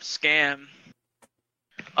type of scam.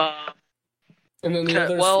 And then the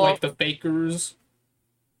others, like the fakers.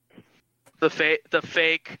 The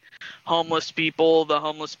fake homeless people, the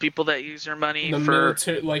homeless people that use your money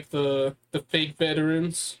military, like the fake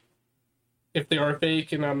veterans, if they are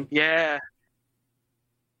fake, and I'm... Yeah.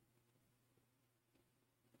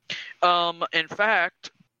 In fact,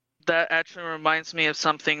 that actually reminds me of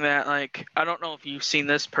something that, like, I don't know if you've seen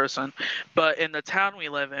this person, but in the town we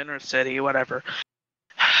live in, or city, whatever,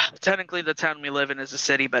 technically the town we live in is a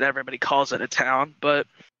city, but everybody calls it a town, but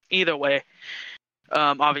either way,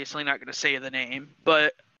 obviously not going to say the name,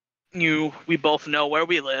 but we both know where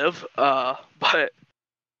we live, but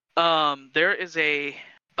there is a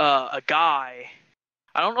guy,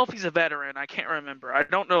 I don't know if he's a veteran, I can't remember, I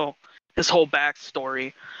don't know his whole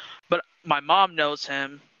backstory, but my mom knows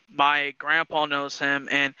him, my grandpa knows him,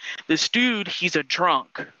 and this dude, he's a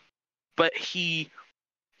drunk, but he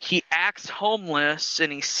acts homeless,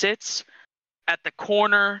 and he sits at the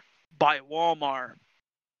corner by Walmart,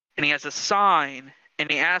 and he has a sign, and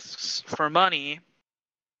he asks for money,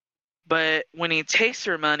 but when he takes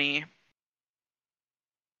your money,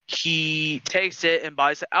 he takes it and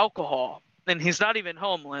buys alcohol. And he's not even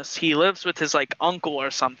homeless. He lives with his, like, uncle or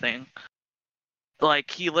something. Like,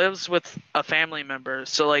 he lives with a family member.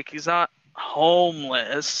 So, like, he's not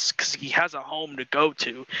homeless because he has a home to go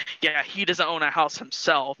to. Yeah, he doesn't own a house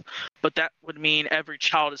himself, but that would mean every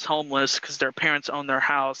child is homeless because their parents own their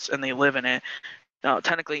house and they live in it. Now,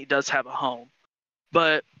 technically, he does have a home.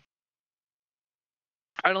 But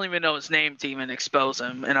I don't even know his name to even expose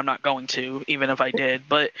him, and I'm not going to, even if I did.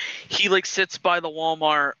 But he, like, sits by the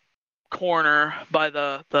Walmart corner by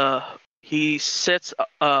he sits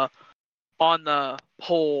on the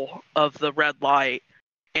pole of the red light,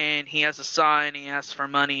 and he has a sign, he asks for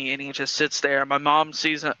money, and he just sits there. My mom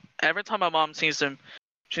sees him. Every time my mom sees him,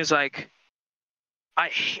 she's like, I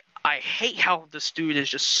hate how this dude is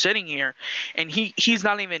just sitting here, and he's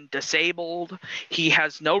not even disabled. He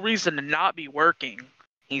has no reason to not be working.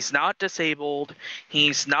 He's not disabled.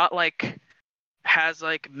 He's not, like, has,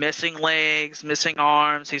 like, missing legs, missing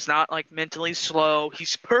arms. He's not, like, mentally slow.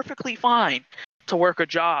 He's perfectly fine to work a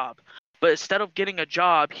job. But instead of getting a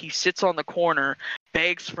job, he sits on the corner,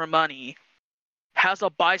 begs for money, has a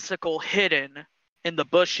bicycle hidden in the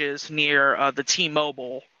bushes near the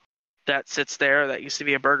T-Mobile that sits there that used to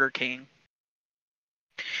be a Burger King.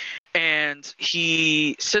 And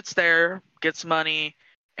he sits there, gets money,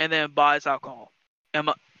 and then buys alcohol.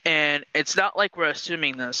 And it's not like we're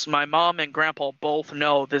assuming this. My mom and grandpa both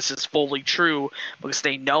know this is fully true because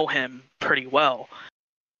they know him pretty well.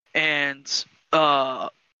 And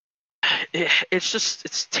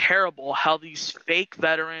it's terrible how these fake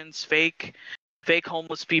veterans, fake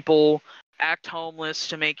homeless people act homeless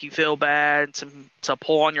to make you feel bad, to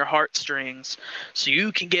pull on your heartstrings so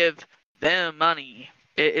you can give them money.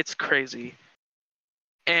 It's crazy.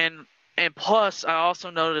 And plus, I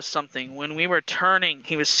also noticed something. When we were turning,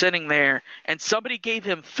 he was sitting there, and somebody gave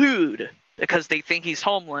him food because they think he's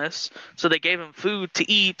homeless, so they gave him food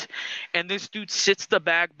to eat, and this dude sits the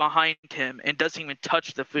bag behind him and doesn't even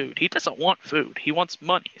touch the food. He doesn't want food. He wants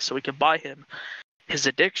money so we can buy him his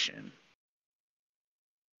addiction.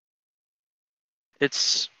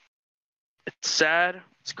 It's sad,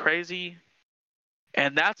 it's crazy,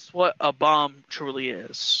 and that's what a bum truly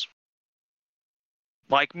is.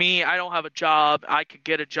 Like me, I don't have a job. I could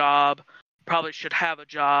get a job. Probably should have a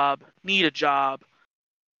job. Need a job.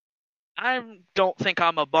 I don't think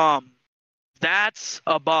I'm a bum. That's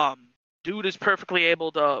a bum. Dude is perfectly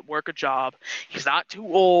able to work a job. He's not too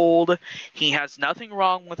old. He has nothing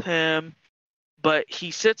wrong with him. But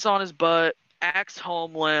he sits on his butt, acts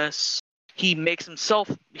homeless. he makes himself,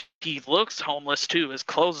 he looks homeless too. His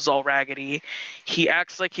clothes is all raggedy. He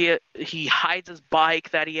acts like he hides his bike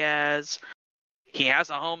that he has. He has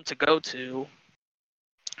a home to go to,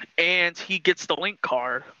 and he gets the link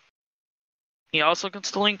card. He also gets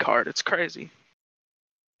the link card. It's crazy.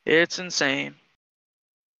 It's insane.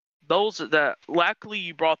 Those that, luckily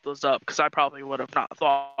you brought those up, because I probably would have not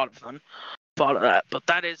thought of that. But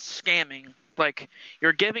that is scamming. Like,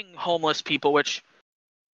 you're giving homeless people, which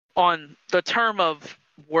on the term of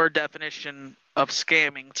word definition of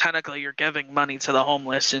scamming, technically you're giving money to the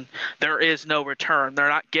homeless and there is no return. They're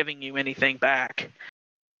not giving you anything back.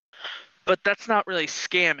 But that's not really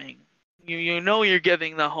scamming. You know you're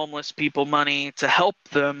giving the homeless people money to help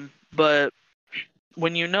them, but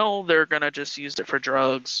when you know they're going to just use it for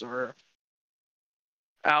drugs or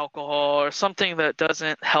alcohol or something that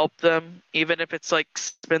doesn't help them, even if it's like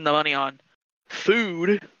spend the money on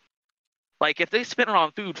food. Like, if they spend it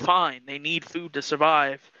on food, fine. They need food to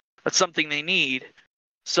survive. That's something they need.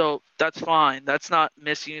 So that's fine. That's not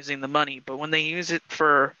misusing the money. But when they use it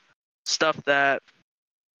for stuff that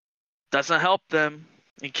doesn't help them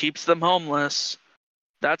and keeps them homeless,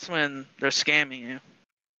 that's when they're scamming you.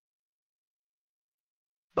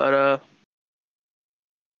 But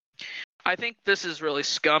I think this is really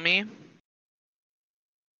scummy,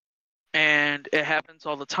 and it happens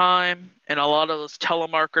all the time. And a lot of those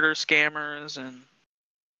telemarketer scammers and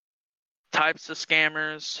types of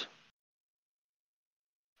scammers,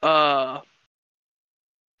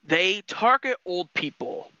 they target old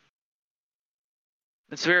people.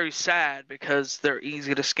 It's very sad because they're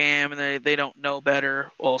easy to scam and they don't know better.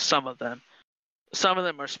 Well, some of them. Some of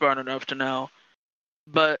them are smart enough to know.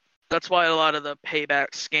 But that's why a lot of the payback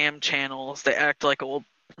scam channels, they act like old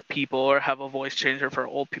people or have a voice changer for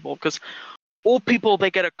old people. Because old people, they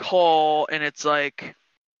get a call and it's like,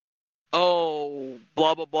 oh,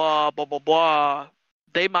 blah, blah, blah, blah, blah, blah.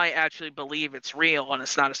 They might actually believe it's real and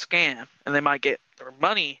it's not a scam. And they might get their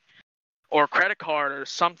money or credit card or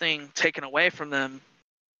something taken away from them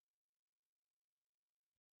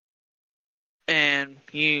and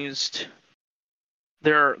used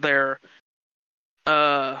their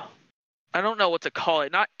I don't know what to call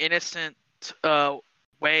it, not innocent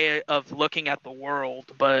way of looking at the world,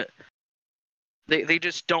 but they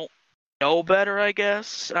just don't know better, I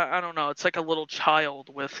guess. I don't know. It's like a little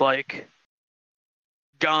child with like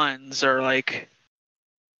guns or like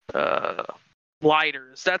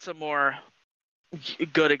lighters. That's a more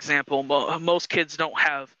good example. Most kids don't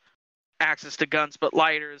have access to guns, but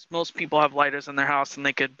lighters. Most people have lighters in their house and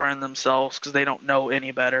they could burn themselves because they don't know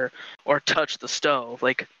any better, or touch the stove.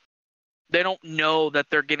 Like, they don't know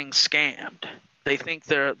that they're getting scammed. They think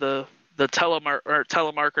they're the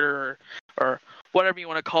telemarketer or whatever you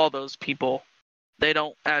want to call those people. They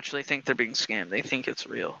don't actually think they're being scammed. They think it's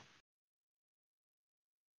real.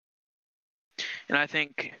 And I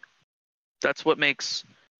think that's what makes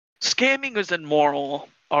scamming is immoral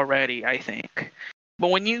already, I think. But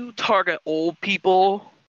when you target old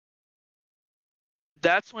people,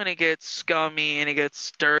 that's when it gets scummy and it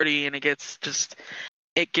gets dirty and it gets just,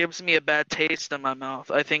 it gives me a bad taste in my mouth.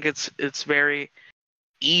 I think it's very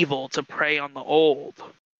evil to prey on the old.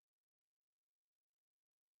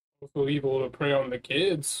 Also evil to prey on the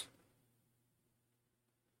kids.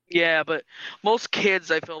 Yeah, but most kids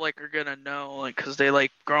I feel like are gonna know, like, because they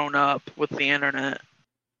like grown up with the internet.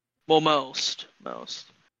 Well, most,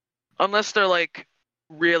 unless they're like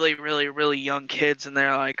really, really, really young kids and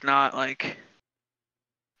they're like not like,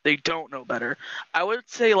 they don't know better. I would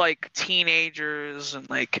say like teenagers and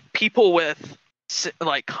like people with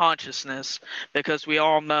like consciousness, because we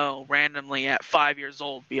all know randomly at 5 years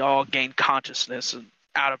old we all gain consciousness and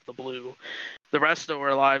out of the blue. The rest of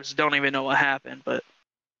our lives don't even know what happened. But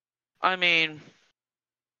I mean,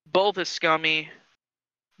 both is scummy,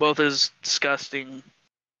 both is disgusting.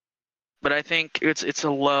 But I think it's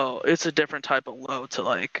a different type of low to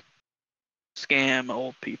like scam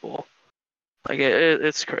old people. Like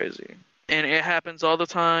it's crazy, and it happens all the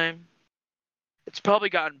time. It's probably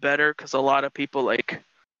gotten better because a lot of people like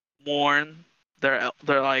warn their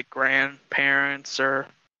like grandparents or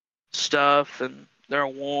stuff, and they're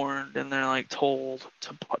warned and they're like told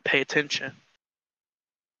to pay attention.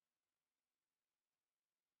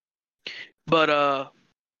 But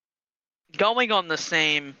going on the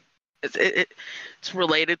same, it's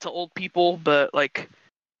related to old people, but like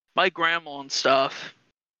my grandma and stuff,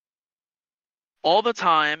 all the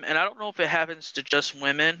time, and I don't know if it happens to just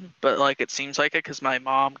women, but like it seems like it because my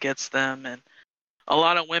mom gets them and a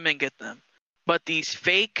lot of women get them. But these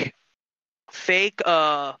fake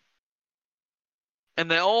And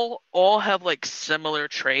they all have like similar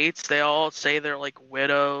traits. They all say they're like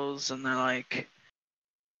widows and they're like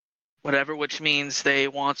whatever, which means they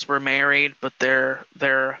once were married, but they're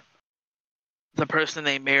the person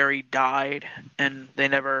they married died and they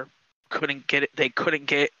never couldn't get it. They couldn't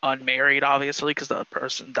get unmarried, obviously, because the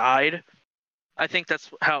person died. I think that's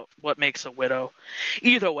what makes a widow.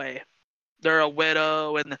 Either way, they're a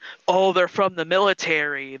widow and they're from the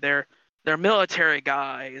military. They're military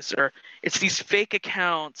guys, or it's these fake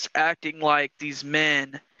accounts acting like these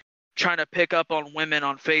men trying to pick up on women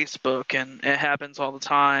on Facebook, and it happens all the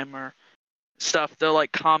time. Or stuff, they'll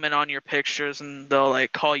like comment on your pictures and they'll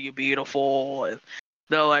like call you beautiful, and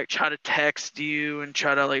they'll like try to text you and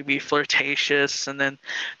try to like be flirtatious, and then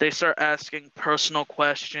they start asking personal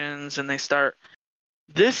questions, and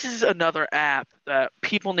this is another app that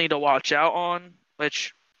people need to watch out on,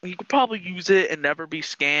 which you could probably use it and never be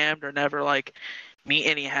scammed or never like meet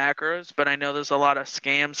any hackers, but I know there's a lot of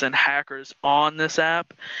scams and hackers on this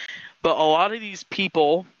app. But a lot of these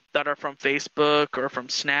people that are from Facebook or from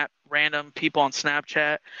random people on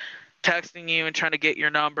Snapchat, texting you and trying to get your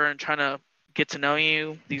number and trying to get to know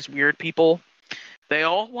you, these weird people, they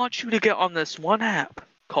all want you to get on this one app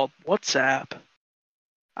called WhatsApp.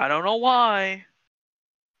 I don't know why.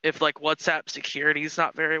 If like WhatsApp security is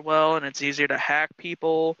not very well and it's easier to hack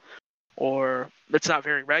people, or it's not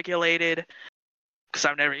very regulated, because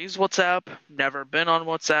I've never used WhatsApp, never been on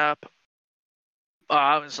WhatsApp.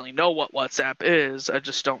 I obviously know what WhatsApp is, I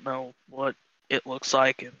just don't know what it looks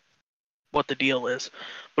like and what the deal is.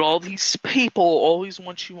 But all these people always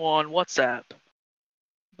want you on WhatsApp.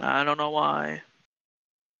 I don't know why.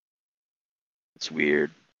 It's weird.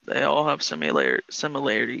 They all have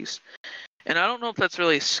similarities. And I don't know if that's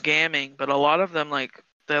really scamming, but a lot of them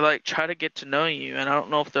they like try to get to know you, and I don't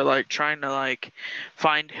know if they're like trying to like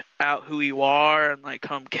find out who you are and like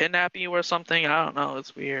come kidnap you or something. I don't know.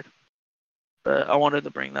 It's weird. But I wanted to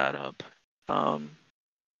bring that up.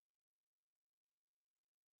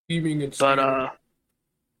 Scheming and But scamming.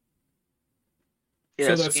 yeah,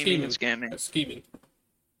 So that's scheming and scheming. scamming. That's scheming.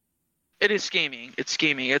 It is scheming. It's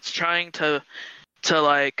scheming. It's trying to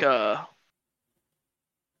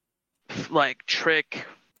like trick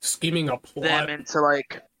Scheming a them plot. into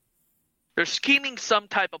like they're scheming some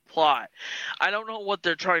type of plot. I don't know what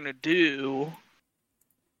they're trying to do,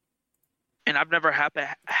 and I've never had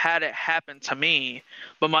it happen to me,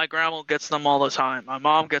 but my grandma gets them all the time. My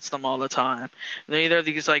mom gets them all the time. They're either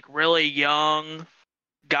these like really young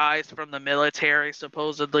guys from the military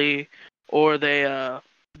supposedly, or they're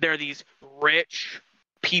these rich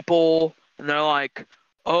people, and they're like,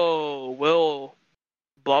 oh, well,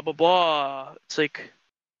 blah blah blah. It's like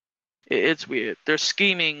it's weird. They're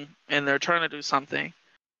scheming and they're trying to do something.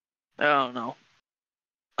 I don't know.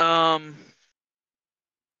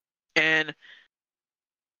 And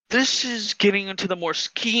this is getting into the more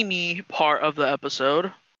schemy part of the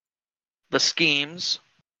episode, the schemes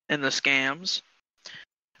and the scams.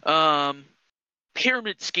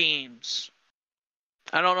 Pyramid schemes.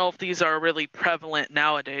 I don't know if these are really prevalent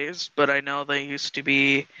nowadays, but I know they used to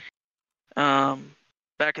be.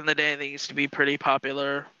 Back in the day, they used to be pretty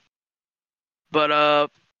popular. But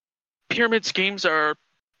pyramid schemes are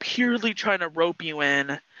purely trying to rope you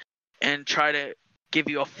in and try to give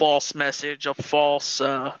you a false message, a false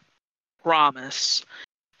promise.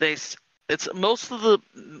 It's most of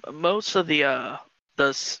the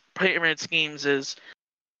pyramid schemes is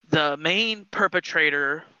the main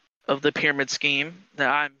perpetrator of the pyramid scheme.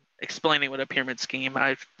 Now I'm explaining what a pyramid scheme.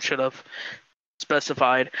 I should have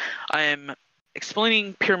specified. I am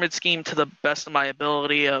explaining pyramid scheme to the best of my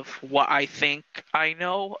ability of what I think I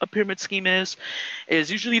know a pyramid scheme is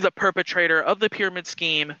usually the perpetrator of the pyramid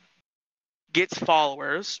scheme gets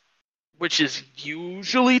followers, which is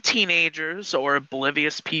usually teenagers or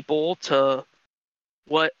oblivious people to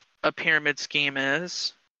what a pyramid scheme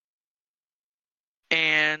is.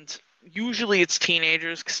 And usually it's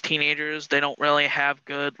teenagers, because teenagers, they don't really have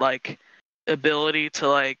good like ability to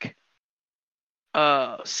like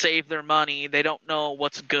save their money. They don't know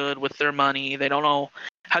what's good with their money. They don't know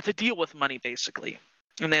how to deal with money, basically.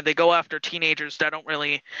 And then they go after teenagers that don't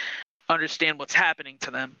really understand what's happening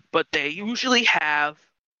to them. But they usually have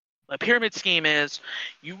the pyramid scheme is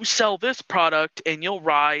you sell this product and you'll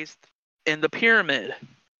rise in the pyramid.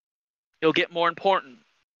 You'll get more important.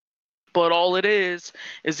 But all it is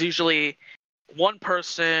usually one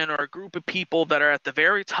person or a group of people that are at the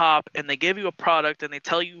very top, and they give you a product and they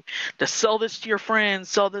tell you to sell this to your friends,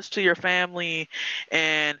 sell this to your family,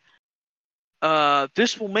 and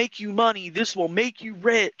this will make you money, this will make you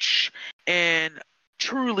rich. And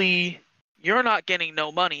truly, you're not getting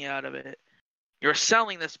no money out of it. You're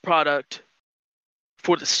selling this product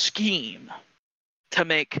for the scheme to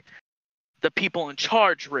make the people in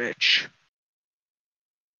charge rich,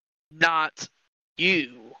 not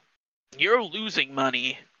you. You're losing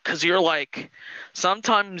money because you're like,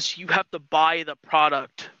 sometimes you have to buy the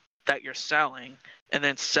product that you're selling and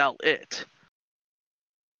then sell it.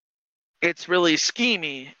 It's really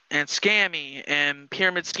schemy and scammy, and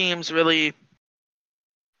pyramid schemes really,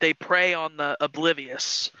 they prey on the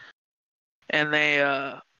oblivious, and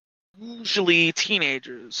they usually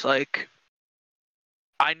teenagers. Like,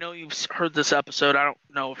 I know you've heard this episode. I don't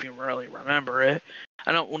know if you really remember it.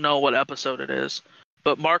 I don't know what episode it is,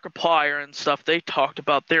 but Markiplier and stuff, they talked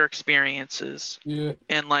about their experiences. Yeah.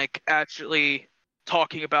 And like actually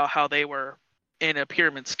talking about how they were in a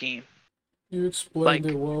pyramid scheme. You explained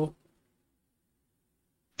Like, it well.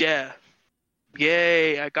 Yeah.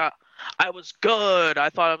 Yay, I was good. I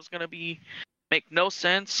thought I was gonna make no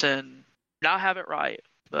sense and not have it right.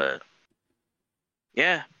 But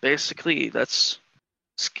yeah, basically that's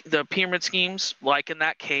the pyramid schemes, like in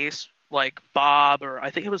that case, like Bob, or I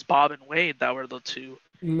think it was Bob and Wade that were the two.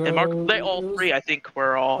 And Mark, No, they all three, I think,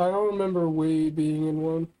 were all. I don't remember Wade being in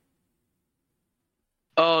one.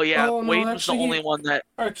 Oh yeah, Oh, no, Wade was the actually, only one that.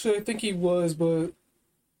 Actually, I think he was, but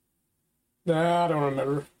nah, I don't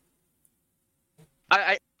remember.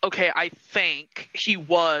 Okay, I think he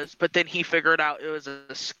was, but then he figured out it was a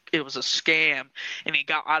scam, and he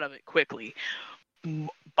got out of it quickly.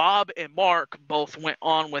 Bob and Mark both went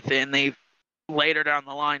on with it, and they later down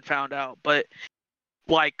the line found out. But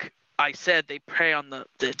like I said, they prey on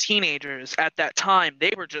the teenagers. At that time,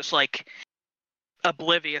 they were just like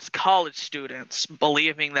oblivious college students,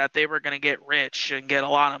 believing that they were going to get rich and get a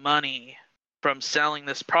lot of money from selling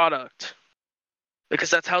this product. Because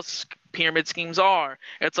that's how pyramid schemes are.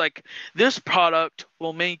 It's like, this product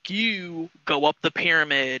will make you go up the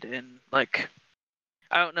pyramid, and like,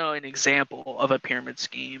 I don't know an example of a pyramid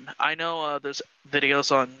scheme. I know there's videos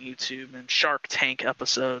on YouTube and Shark Tank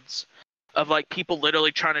episodes of like people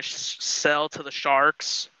literally trying to sell to the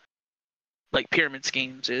sharks like pyramid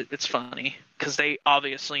schemes. It's funny because they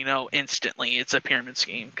obviously know instantly it's a pyramid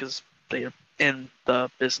scheme because they're in the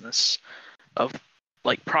business of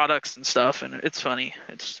like products and stuff, and it's funny.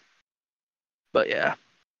 But yeah.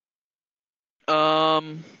 I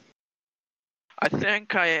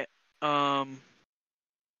think I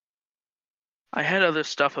had other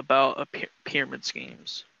stuff about pyramid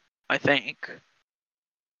schemes. I think.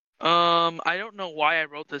 I don't know why I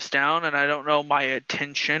wrote this down, and I don't know my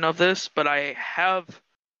intention of this, but I have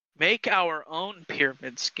make our own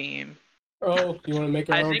pyramid scheme. Oh, you want to make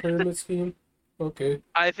our own pyramid scheme? Okay.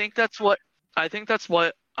 I think that's what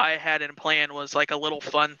I had in plan, was like a little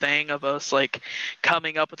fun thing of us like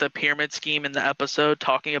coming up with a pyramid scheme in the episode,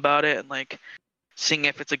 talking about it, and like seeing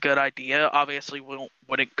if it's a good idea. Obviously, we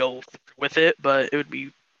wouldn't go with it, but it would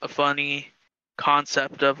be a funny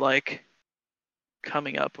concept of like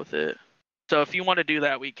coming up with it. So if you want to do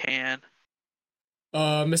that, we can.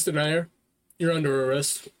 Mr. Nair, you're under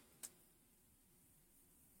arrest.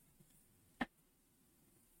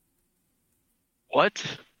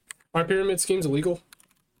 What? Are pyramid schemes illegal?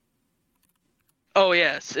 Oh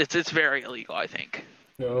yes, it's very illegal, I think.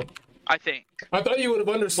 No. I think. I thought you would have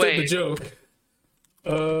understood the joke.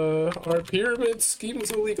 Are pyramid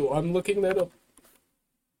schemes illegal? I'm looking that up.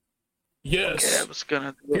 Yes. Okay, I was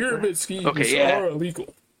gonna. Pyramid schemes are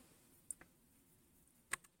illegal.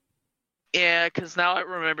 Yeah, because now I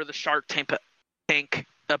remember the Shark Tank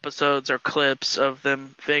episodes or clips of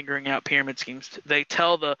them figuring out pyramid schemes. They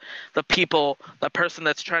tell the people, the person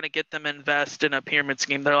that's trying to get them invest in a pyramid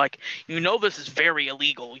scheme, they're like, you know, this is very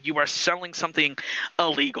illegal. You are selling something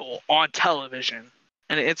illegal on television.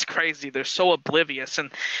 And it's crazy. They're so oblivious.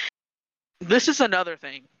 And this is another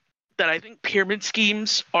thing that I think pyramid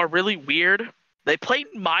schemes are really weird. They play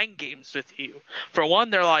mind games with you. For one,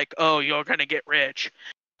 they're like, oh, you're going to get rich,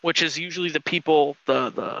 which is usually the people,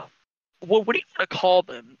 what do you want to call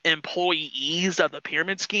them? Employees of the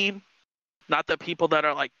pyramid scheme? Not the people that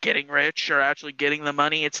are like getting rich or actually getting the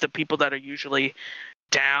money. It's the people that are usually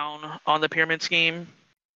down on the pyramid scheme,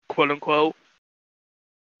 quote unquote.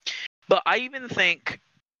 But I even think,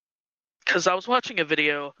 because I was watching a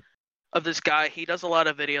video of this guy, he does a lot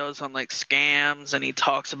of videos on like scams, and he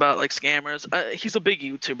talks about like scammers. He's a big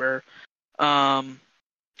YouTuber.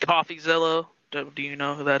 CoffeeZilla. Do you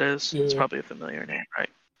know who that is? Yeah. It's probably a familiar name, right?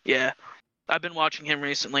 Yeah. I've been watching him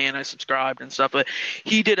recently, and I subscribed and stuff, but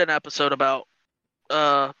he did an episode about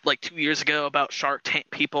like 2 years ago about Shark Tank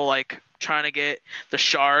people like trying to get the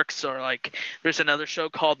sharks, or like there's another show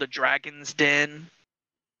called The Dragon's Den,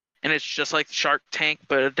 and it's just like Shark Tank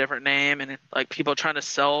but a different name, and like people trying to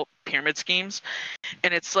sell pyramid schemes.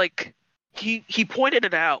 And it's like he pointed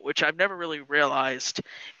it out, which I've never really realized.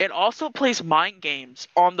 It also plays mind games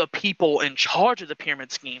on the people in charge of the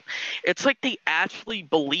pyramid scheme. It's like they actually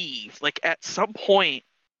believe, like at some point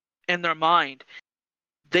in their mind,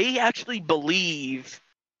 they actually believe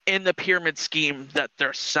in the pyramid scheme that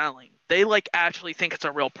they're selling. They like actually think it's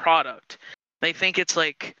a real product. They think it's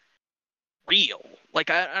like real. Like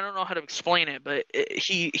I don't know how to explain it, but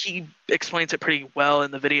he explains it pretty well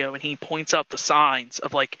in the video, and he points out the signs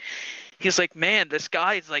of like he's like, man, this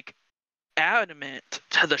guy is like adamant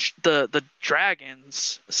to the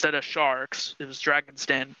dragons instead of sharks. It was Dragon's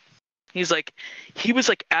Den. He was like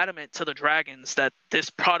adamant to the dragons that this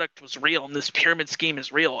product was real and this pyramid scheme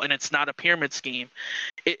is real, and it's not a pyramid scheme.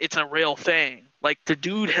 It's a real thing. Like the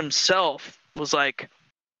dude himself was like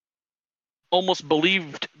almost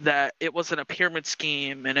believed that it wasn't a pyramid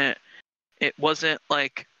scheme, and it wasn't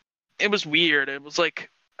like it was weird. It was like,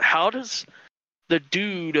 how does the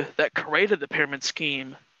dude that created the pyramid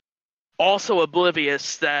scheme also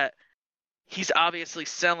oblivious that he's obviously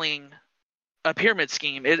selling a pyramid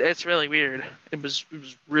scheme? It's really weird. It was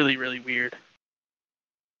really, really weird.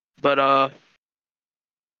 But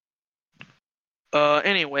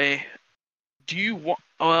anyway, do you want?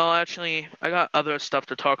 Well, actually, I got other stuff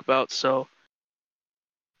to talk about, so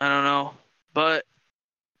I don't know. But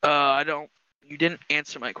I don't. You didn't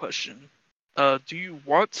answer my question. Do you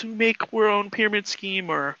want to make your own pyramid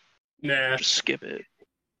scheme, or Nah. just skip it?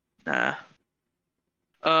 Nah.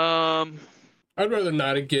 I'd rather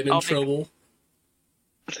not get in trouble.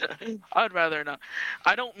 I'd rather not.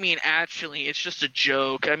 I don't mean actually. It's just a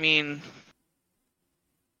joke. I mean,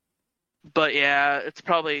 but yeah, it's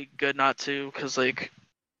probably good not to, because like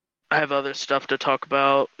I have other stuff to talk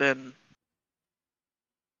about, and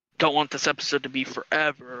don't want this episode to be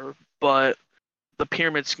forever. But the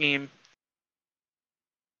pyramid scheme,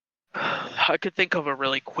 I could think of a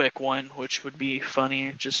really quick one, which would be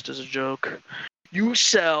funny, just as a joke. You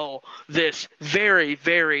sell this very,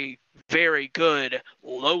 very, very good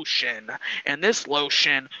lotion, and this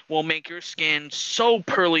lotion will make your skin so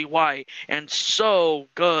pearly white and so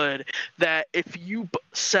good that if you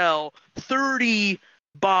sell 30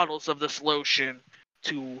 bottles of this lotion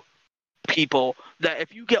to people, that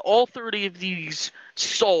if you get all 30 of these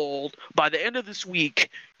sold by the end of this week,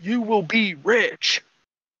 you will be rich.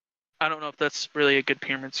 I don't know if that's really a good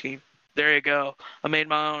pyramid scheme. There you go. I made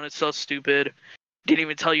my own. It's so stupid. Didn't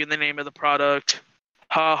even tell you the name of the product.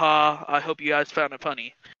 Ha ha. I hope you guys found it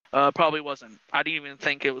funny. Probably wasn't. I didn't even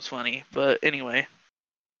think it was funny. But anyway.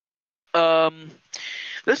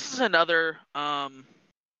 This is another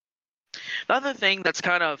thing that's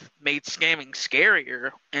kind of made scamming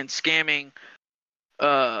scarier and scamming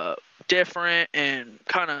different, and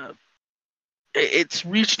kind of it's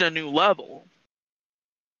reached a new level.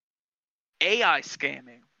 AI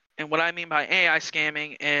scamming. And what I mean by AI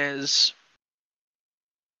scamming is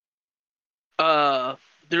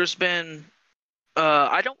there's been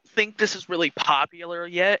I don't think this is really popular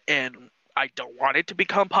yet, and I don't want it to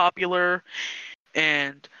become popular,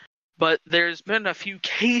 but there's been a few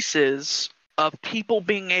cases of people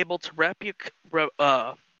being able to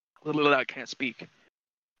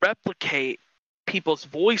replicate people's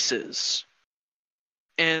voices.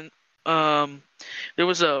 And there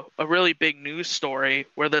was a really big news story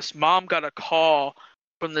where this mom got a call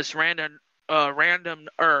from this random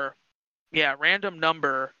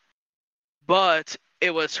number, but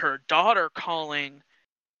it was her daughter calling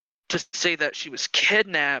to say that she was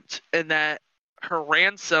kidnapped and that her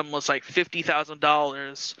ransom was like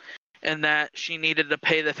 $50,000 and that she needed to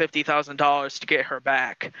pay the $50,000 to get her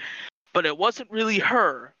back. But it wasn't really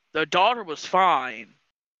her. The daughter was fine.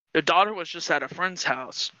 The daughter was just at a friend's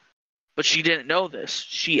house, but she didn't know this.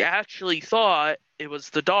 She actually thought it was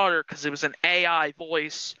the daughter because it was an AI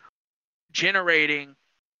voice generating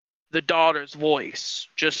the daughter's voice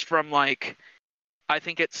just from like, I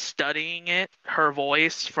think it's studying her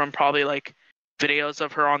voice from probably like videos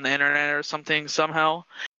of her on the internet or something somehow,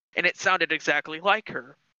 and it sounded exactly like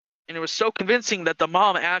her. And it was so convincing that the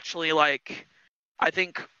mom actually like, I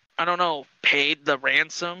think, I don't know, paid the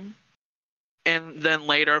ransom, and then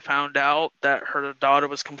later found out that her daughter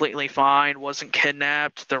was completely fine, wasn't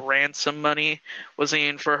kidnapped. The ransom money wasn't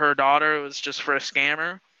even for her daughter, it was just for a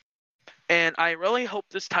scammer. And I really hope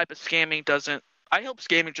this type of scamming I hope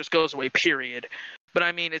scamming just goes away, period. But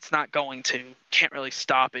I mean, it's not going to. Can't really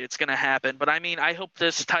stop it. It's going to happen. But I mean, I hope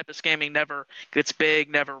this type of scamming never gets big,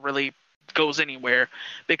 never really goes anywhere,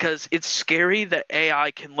 because it's scary that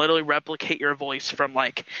AI can literally replicate your voice from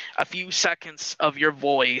like a few seconds of your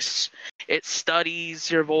voice. It studies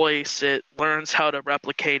your voice, it learns how to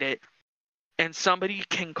replicate it, and somebody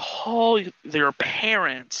can call their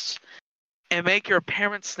parents and make your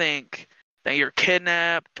parents think that you're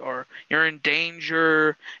kidnapped or you're in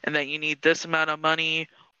danger and that you need this amount of money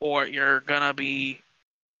or you're gonna be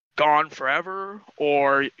gone forever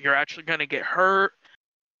or you're actually gonna get hurt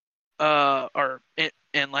or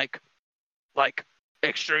in like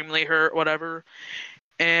extremely hurt, whatever.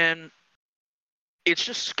 And it's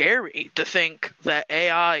just scary to think that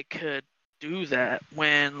AI could do that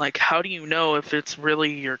when, like, how do you know if it's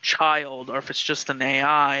really your child or if it's just an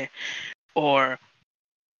AI? Or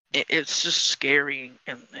it's just scary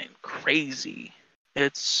and crazy.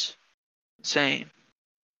 It's insane.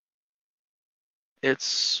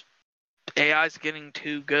 It's AI's getting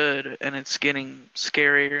too good and it's getting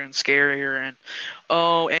scarier and scarier, and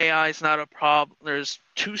oh, AI is not a problem. There's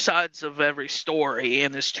two sides of every story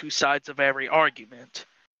and there's two sides of every argument.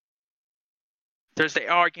 There's the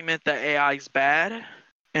argument that AI is bad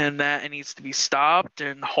and that it needs to be stopped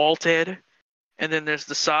and halted, and then there's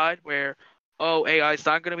the side where, oh, AI is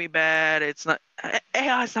not going to be bad. It's not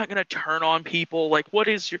AI is not going to turn on people. Like,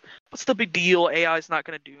 what's the big deal? AI is not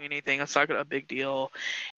going to do anything. It's not a big deal.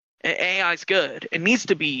 AI is good. It needs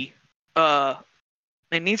to be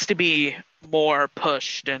more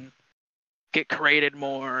pushed and get created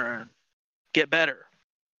more and get better.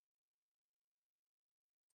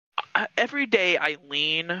 Every day I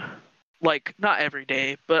lean, like, not every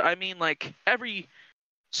day, but I mean like every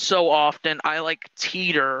so often I like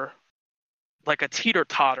teeter, like a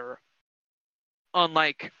teeter-totter on,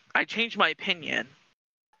 like, I change my opinion.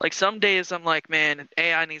 Like some days I'm like, man,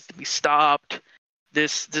 AI needs to be stopped.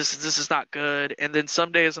 This is not good. And then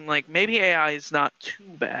some days I'm like, maybe AI is not too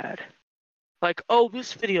bad. Like, oh,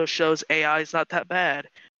 this video shows AI is not that bad.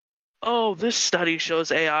 Oh, this study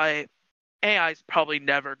shows AI is probably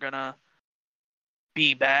never gonna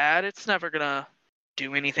be bad. It's never gonna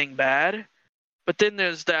do anything bad. But then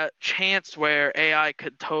there's that chance where AI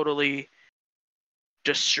could totally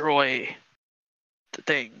destroy the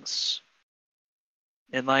things.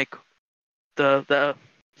 And like the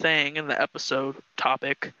thing in the episode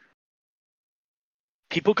topic,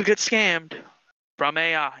 people could get scammed from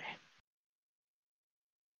AI.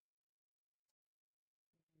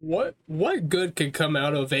 What good could come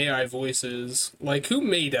out of AI voices? Like, who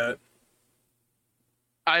made that?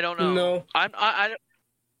 I don't know. No.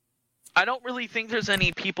 I don't really think there's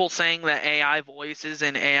any people saying that AI voices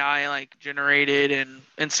and AI like generated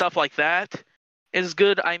and stuff like that is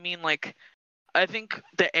good. I mean, like, I think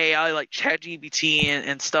the AI like ChatGPT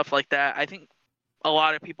and stuff like that, I think a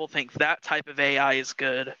lot of people think that type of AI is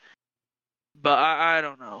good. But I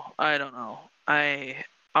don't know. I don't know.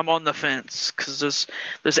 I'm on the fence because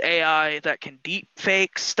there's AI that can deep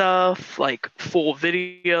fake stuff, like full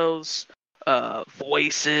videos,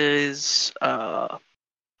 voices.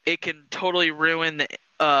 It can totally ruin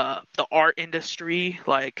the art industry.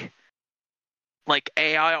 Like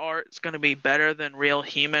AI art is going to be better than real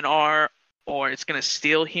human art, or it's going to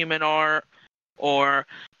steal human art, or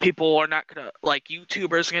people are not going to, like,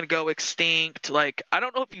 YouTubers are going to go extinct. Like, I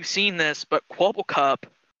don't know if you've seen this, but Cup,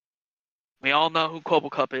 we all know who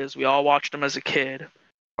Cup is. We all watched him as a kid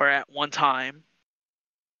or at one time.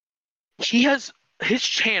 His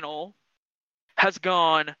channel has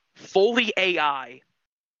gone fully AI.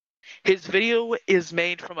 His video is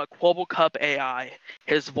made from a Cup AI.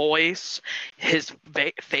 His voice, his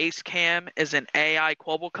face cam is an AI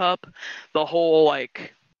Cup. The whole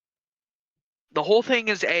thing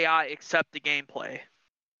is AI except the gameplay.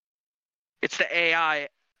 It's the AI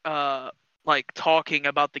like talking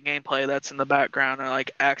about the gameplay that's in the background and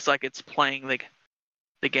like acts like it's playing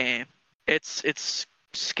the game. It's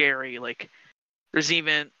scary. Like there's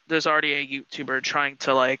already a YouTuber trying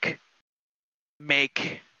to like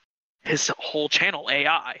make his whole channel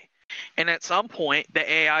AI. And at some point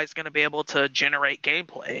the AI is going to be able to generate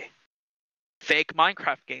gameplay. Fake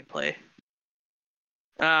Minecraft gameplay.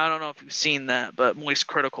 I don't know if you've seen that, but Moist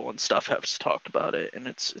Critical and stuff have talked about it, and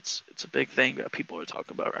it's a big thing that people are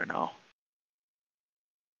talking about right now.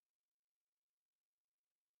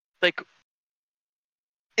 Like,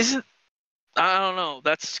 I don't know,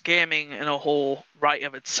 that's scamming in a whole right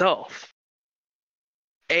of itself.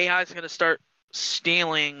 AI is going to start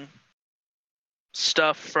stealing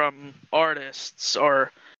stuff from artists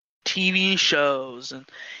or TV shows, and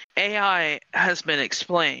AI has been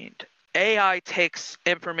explained. AI takes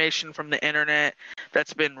information from the internet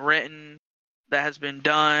that's been written, that has been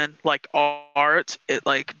done, like art. It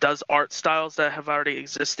like does art styles that have already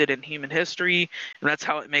existed in human history, and that's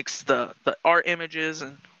how it makes the art images.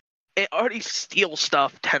 And it already steals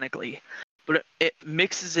stuff technically, but it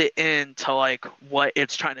mixes it into like what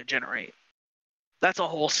it's trying to generate. That's a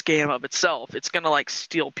whole scam of itself. It's gonna like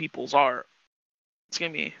steal people's art. It's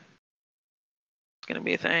gonna be It's gonna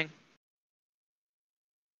be a thing.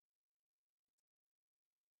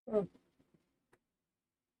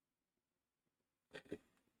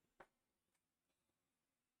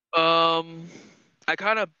 Oh. I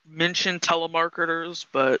kind of mentioned telemarketers,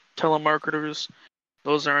 but telemarketers,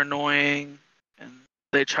 those are annoying, and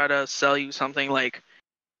they try to sell you something like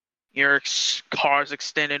your car's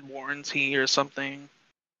extended warranty or something.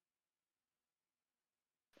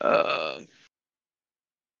 Uh,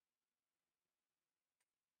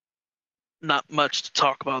 Not much to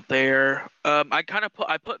talk about there.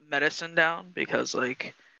 I put medicine down because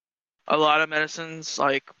like a lot of medicines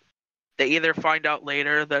like they either find out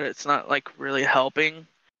later that it's not like really helping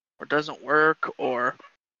or doesn't work or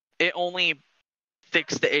it only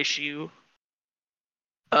fixed the issue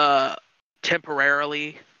uh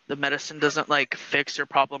temporarily. The medicine doesn't like fix your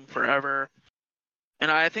problem forever. And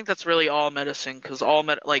I think that's really all medicine because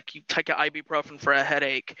like you take an ibuprofen for a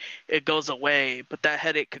headache, it goes away, but that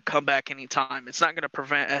headache could come back anytime. It's not going to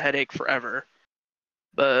prevent a headache forever.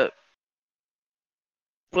 But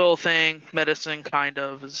little thing, medicine kind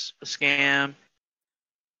of is a scam.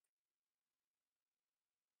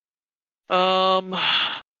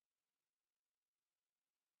 I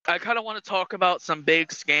kind of want to talk about some big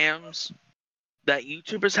scams that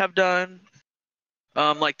YouTubers have done,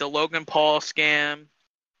 like the Logan Paul scam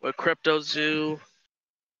with CryptoZoo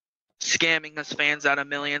scamming his fans out of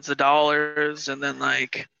millions of dollars and then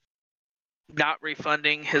like not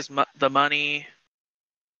refunding the money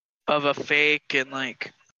of a fake and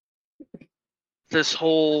like this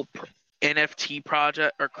whole NFT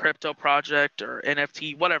project or crypto project or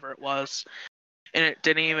NFT whatever it was and it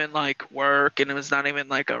didn't even like work and it was not even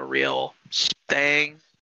like a real thing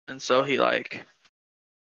and so he like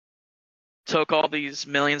took all these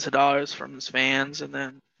millions of dollars from his fans and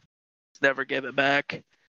then never gave it back.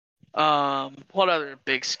 What other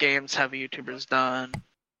big scams have YouTubers done?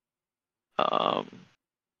 Um,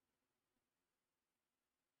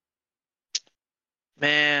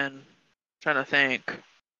 Man, trying to think.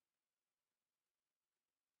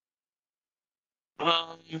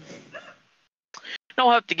 Um,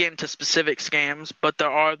 don't have to get into specific scams, but there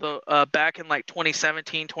are the back in like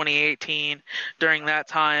 2017, 2018, during that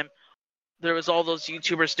time, there was all those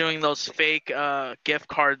YouTubers doing those fake gift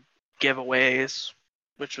card giveaways,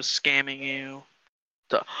 which was scamming you.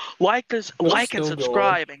 So, Those like and still go on.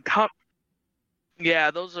 subscribe and come. Yeah,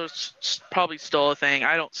 those are probably still a thing.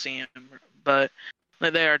 I don't see them, but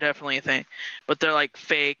they are definitely a thing. But they're like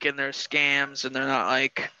fake and they're scams and they're not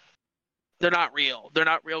real. They're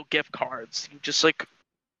not real gift cards. You just like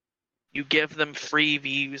you give them free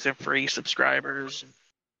views and free subscribers and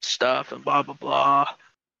stuff and blah blah blah,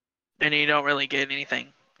 and you don't really get anything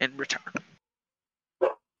in return.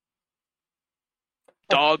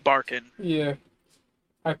 Dog barking. Yeah.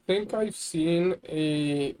 I think I've seen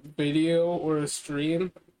a video or a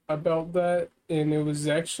stream about that, and it was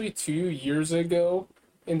actually 2 years ago,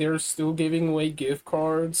 and they're still giving away gift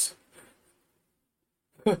cards.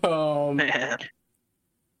 um, Man.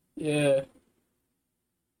 yeah.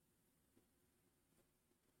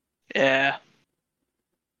 Yeah.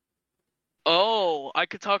 Oh, I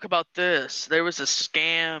could talk about this. There was a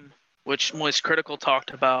scam which Moist Critical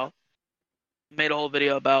talked about. Made a whole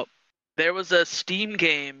video about. There was a Steam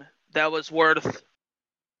game that was worth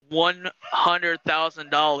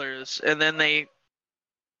 $100,000, and then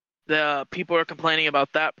the people are complaining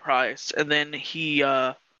about that price, and then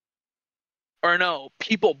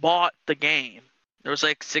people bought the game. There was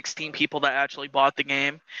like 16 people that actually bought the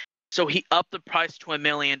game, so he upped the price to $1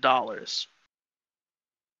 million,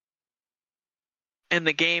 and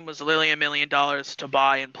the game was literally $1 million to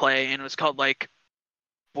buy and play, and it was called like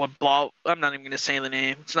what blah. I'm not even gonna say the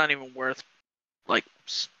name. It's not even worth like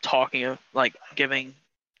talking of like giving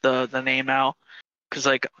the name out because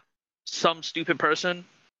like some stupid person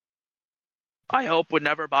I hope would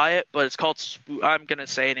never buy it, but it's called I'm gonna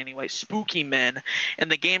say it anyway, Spooky Men, and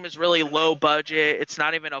the game is really low budget. It's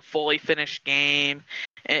not even a fully finished game.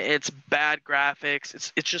 It's bad graphics.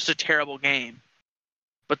 It's just a terrible game.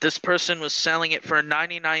 But this person was selling it for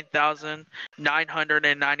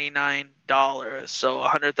 $99,999, so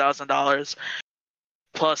 $100,000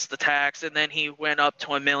 plus the tax, and then he went up to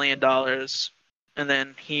 $1 million, and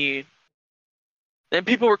then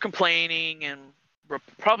people were complaining and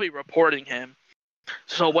probably reporting him.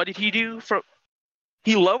 So what did he do?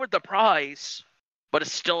 He lowered the price, but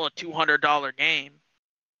it's still a $200 game.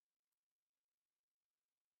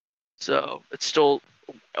 So it's still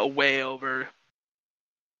a way over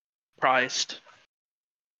priced.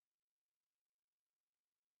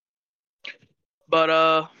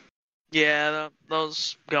 But yeah,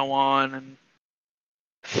 those go on, and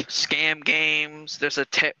scam games. There's a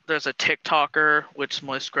TikToker which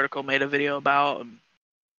Moist Critical made a video about. And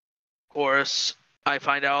of course, I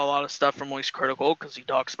find out a lot of stuff from Moist Critical because he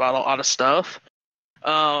talks about a lot of stuff.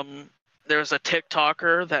 There's a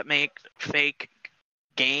TikToker that make fake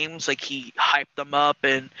games, like he hyped them up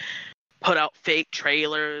and put out fake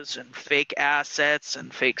trailers and fake assets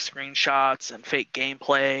and fake screenshots and fake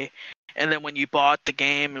gameplay. And then when you bought the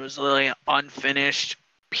game, it was literally an unfinished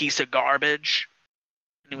piece of garbage.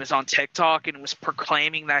 And he was on TikTok and was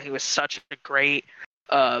proclaiming that he was such a great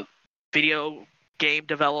video game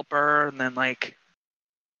developer. And then, like,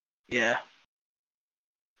 yeah.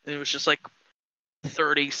 It was just like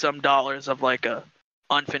 $30-some of like a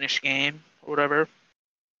unfinished game or whatever.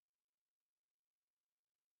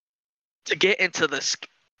 To get into this,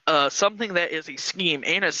 something that is a scheme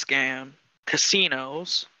and a scam,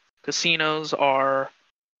 casinos. Casinos are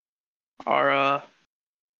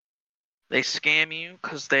they scam you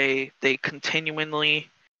because they continually,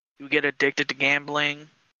 you get addicted to gambling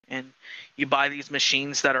and you buy these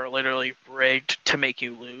machines that are literally rigged to make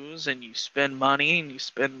you lose, and you spend money and you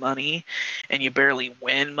spend money and you barely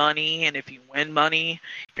win money, and if you win money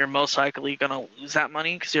you're most likely going to lose that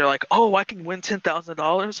money because you're like, oh, I can win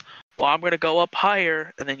 $10,000, well, I'm going to go up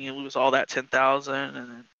higher, and then you lose all that 10,000 and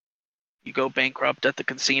then you go bankrupt at the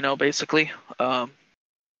casino basically.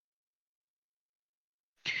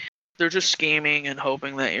 They're just scheming and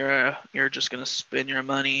hoping that you're just going to spend your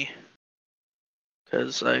money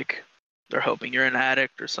because, like, they're hoping you're an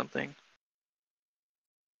addict or something.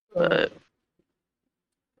 But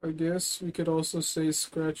I guess we could also say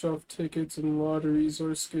scratch off tickets and lotteries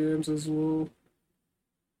are scams as well.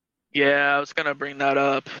 yeah, I was gonna bring that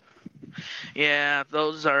up. Yeah,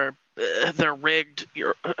 those are they're rigged.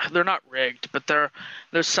 They're not rigged, but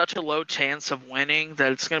there's such a low chance of winning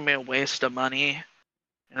that it's gonna be a waste of money.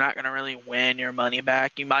 You're not gonna really win your money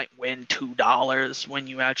back. You might win $2 when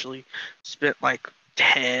you actually spent like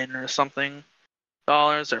 10 or something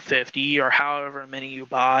dollars or 50 or however many you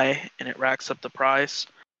buy, and it racks up the price.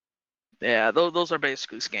 Yeah, those are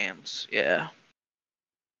basically scams. Yeah.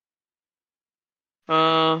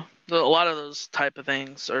 A lot of those type of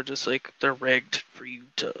things are just like they're rigged for you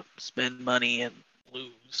to spend money and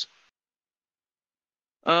lose.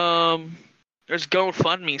 There's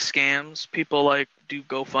GoFundMe scams. People like do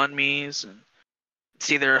GoFundMes and it's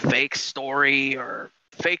either a fake story or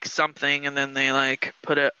fake something, and then they like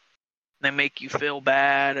put it. They make you feel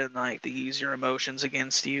bad and like they use your emotions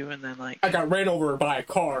against you, and then like I got ran over by a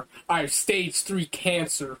car. I have stage 3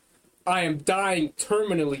 cancer. I am dying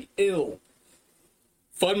terminally ill.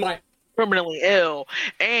 Fund my. terminally ill,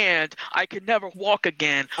 and I could never walk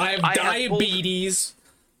again. I have diabetes.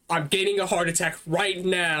 I'm getting a heart attack right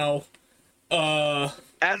now.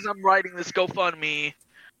 As I'm writing this GoFundMe,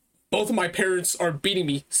 both of my parents are beating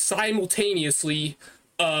me simultaneously.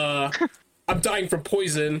 I'm dying from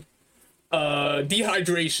poison,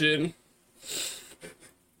 dehydration.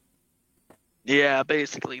 Yeah,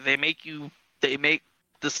 basically, they make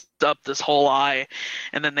this up this whole lie,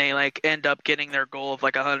 and then they like end up getting their goal of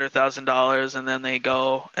like $100,000, and then they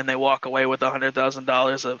go and they walk away with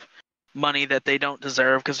 $100,000 of money that they don't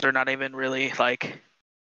deserve because they're not even really like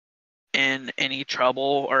in any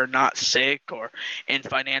trouble or not sick or in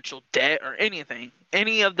financial debt or anything.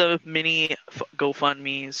 Any of the many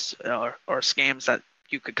GoFundMes or scams that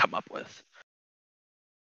you could come up with.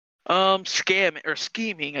 Scam or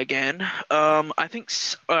scheming again. I think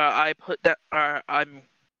I put that. I'm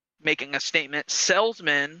making a statement.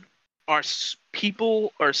 Salesmen are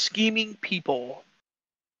people or scheming people.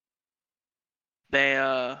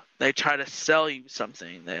 They try to sell you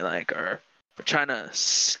something. They like are trying to.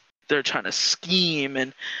 They're trying to scheme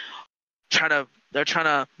and they're trying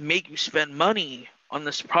to make you spend money on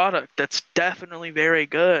this product that's definitely very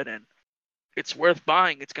good and it's worth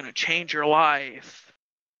buying. It's going to change your life.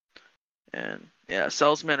 And yeah,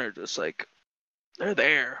 salesmen are just like, they're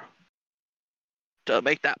there to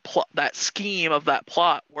make that scheme of that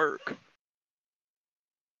plot work.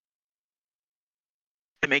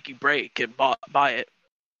 And make you break and buy it.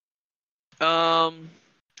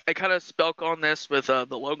 I kind of spoke on this with the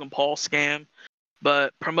Logan Paul scam,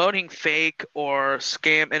 but promoting fake or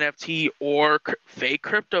scam NFT or fake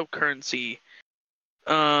cryptocurrency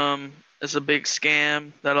is a big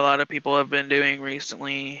scam that a lot of people have been doing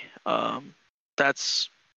recently. That's,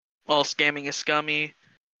 well, scamming is scummy,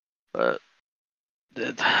 but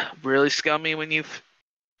really scummy when you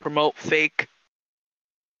promote fake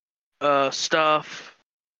stuff.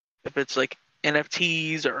 If it's like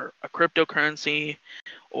NFTs or a cryptocurrency,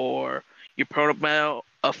 or you promote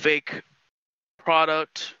a fake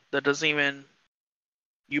product that doesn't even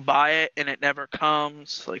you buy it and it never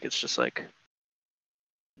comes. Like it's just like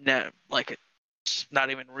it's not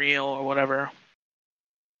even real or whatever.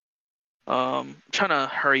 I'm trying to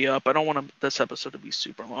hurry up. I don't want this episode to be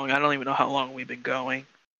super long. I don't even know how long we've been going.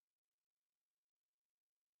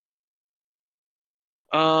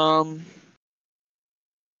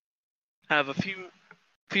 Have a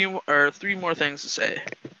few or three more things to say.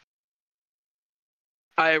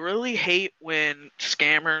 I really hate when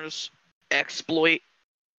scammers exploit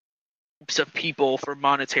groups of people for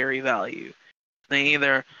monetary value. They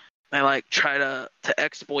like try to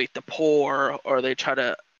exploit the poor, or they try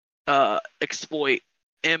to exploit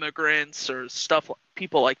immigrants or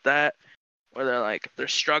people like that, where they're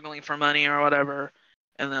struggling for money or whatever,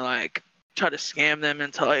 and they're like try to scam them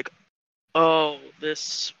into like, oh,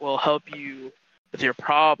 this will help you with your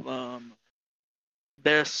problem.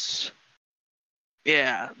 This,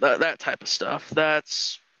 yeah, that type of stuff. That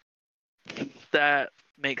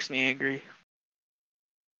makes me angry.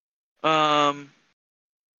 I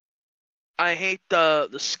hate the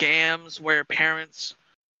scams where parents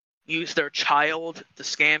use their child to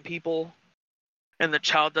scam people, and the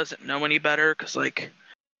child doesn't know any better because like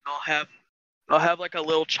I'll have like a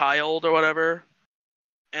little child or whatever,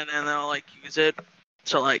 and then they'll like use it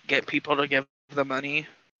to like get people to give the money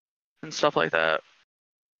and stuff like that.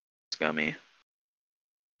 Scummy.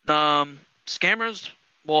 Scammers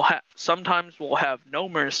sometimes will have no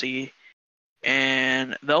mercy,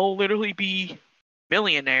 and they'll literally be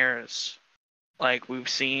millionaires, like we've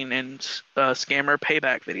seen in scammer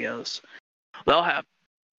payback videos. They'll have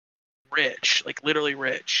rich, like literally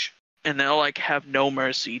rich, and they'll like have no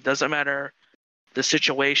mercy. Doesn't matter the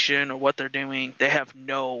situation or what they're doing. They have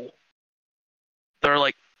no. They're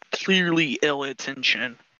like clearly ill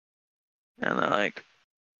intention, and they're like,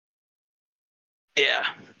 yeah,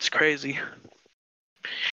 it's crazy.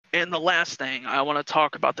 And the last thing, I want to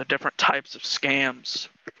talk about the different types of scams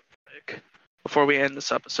before we end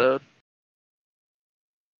this episode.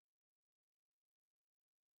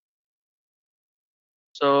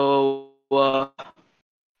 So, what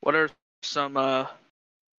are some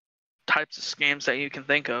types of scams that you can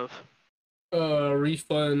think of?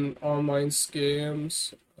 Refund online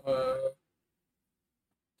scams.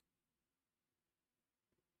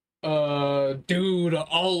 Dude,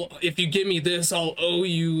 if you give me this, I'll owe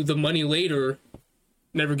you the money later.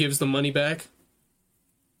 Never gives the money back.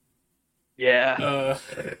 Yeah.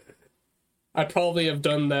 I probably have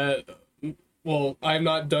done that. Well, I've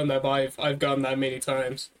not done that, but I've gotten that many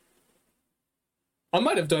times. I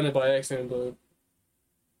might have done it by accident, but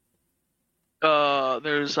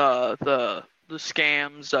There's the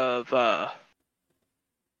scams of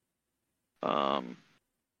um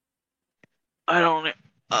I don't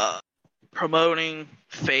promoting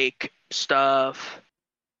fake stuff.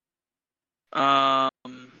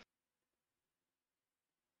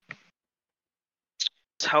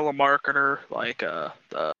 Telemarketer, like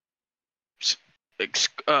the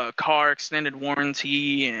car extended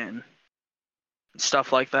warranty and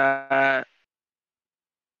stuff like that.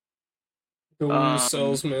 door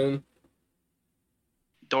salesman.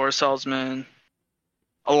 Door salesman.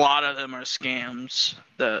 A lot of them are scams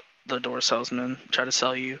that the door salesmen try to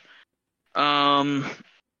sell you.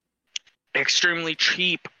 Extremely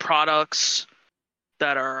cheap products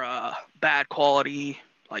that are bad quality,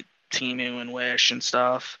 like Temu and Wish and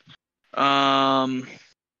stuff.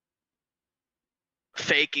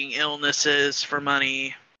 Faking illnesses for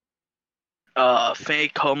money.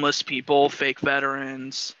 Fake homeless people, fake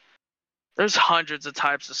veterans. There's hundreds of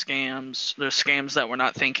types of scams. There's scams that we're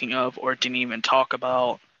not thinking of or didn't even talk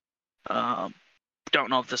about. Don't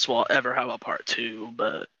know if this will ever have a part 2,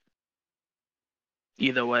 but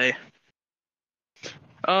either way.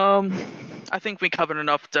 I think we covered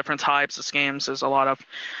enough different types of scams. There's a lot of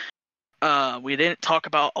we didn't talk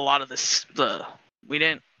about a lot of we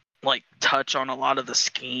didn't like touch on a lot of the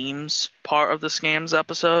schemes part of the scams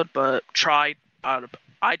episode, but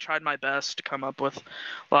I tried my best to come up with a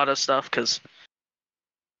lot of stuff because,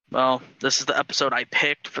 well, this is the episode I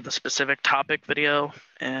picked for the specific topic video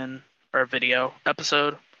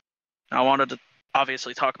episode. I wanted to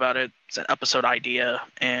obviously talk about it. It's an episode idea,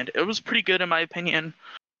 and it was pretty good in my opinion.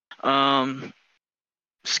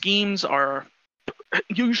 Schemes are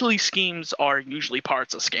usually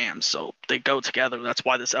parts of scams, so they go together. That's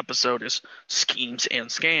why this episode is schemes and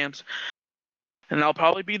scams. And that'll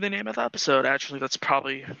probably be the name of the episode. Actually, that's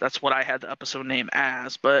what I had the episode name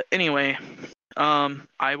as. But anyway, I'm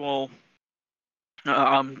gonna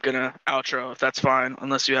outro if that's fine,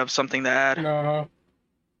 unless you have something to add. No.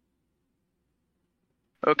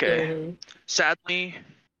 Okay. Sadly,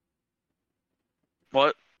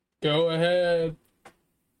 what? Go ahead.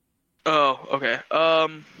 Oh, okay.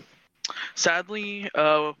 Sadly,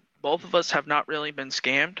 both of us have not really been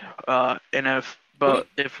scammed. What?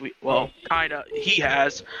 If we, Oh, well, kinda, he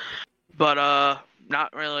has, but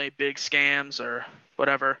not really big scams or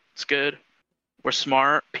whatever. It's good. We're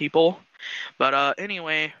smart people. But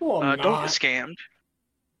anyway, well, I'm don't get not. scammed.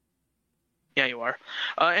 Yeah, you are.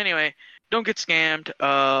 Anyway, don't get scammed.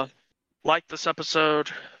 Like this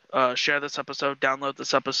episode, share this episode, download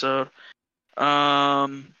this episode,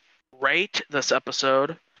 um, rate this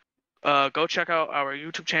episode. Go check out our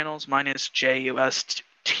YouTube channels. Mine is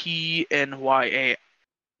JUSTNYAIR.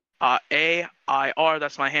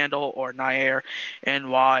 That's my handle, or Nair,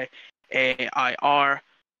 NYAIR.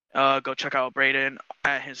 Go check out Braden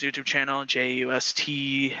at his YouTube channel,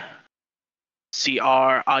 JUSTCRITZ,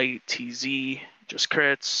 just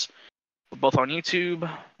crits. We're both on YouTube.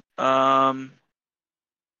 Trying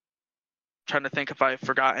to think if I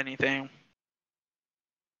forgot anything.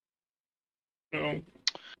 No.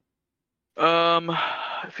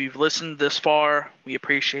 If you've listened this far, we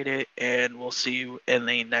appreciate it, and we'll see you in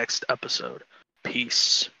the next episode.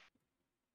 Peace.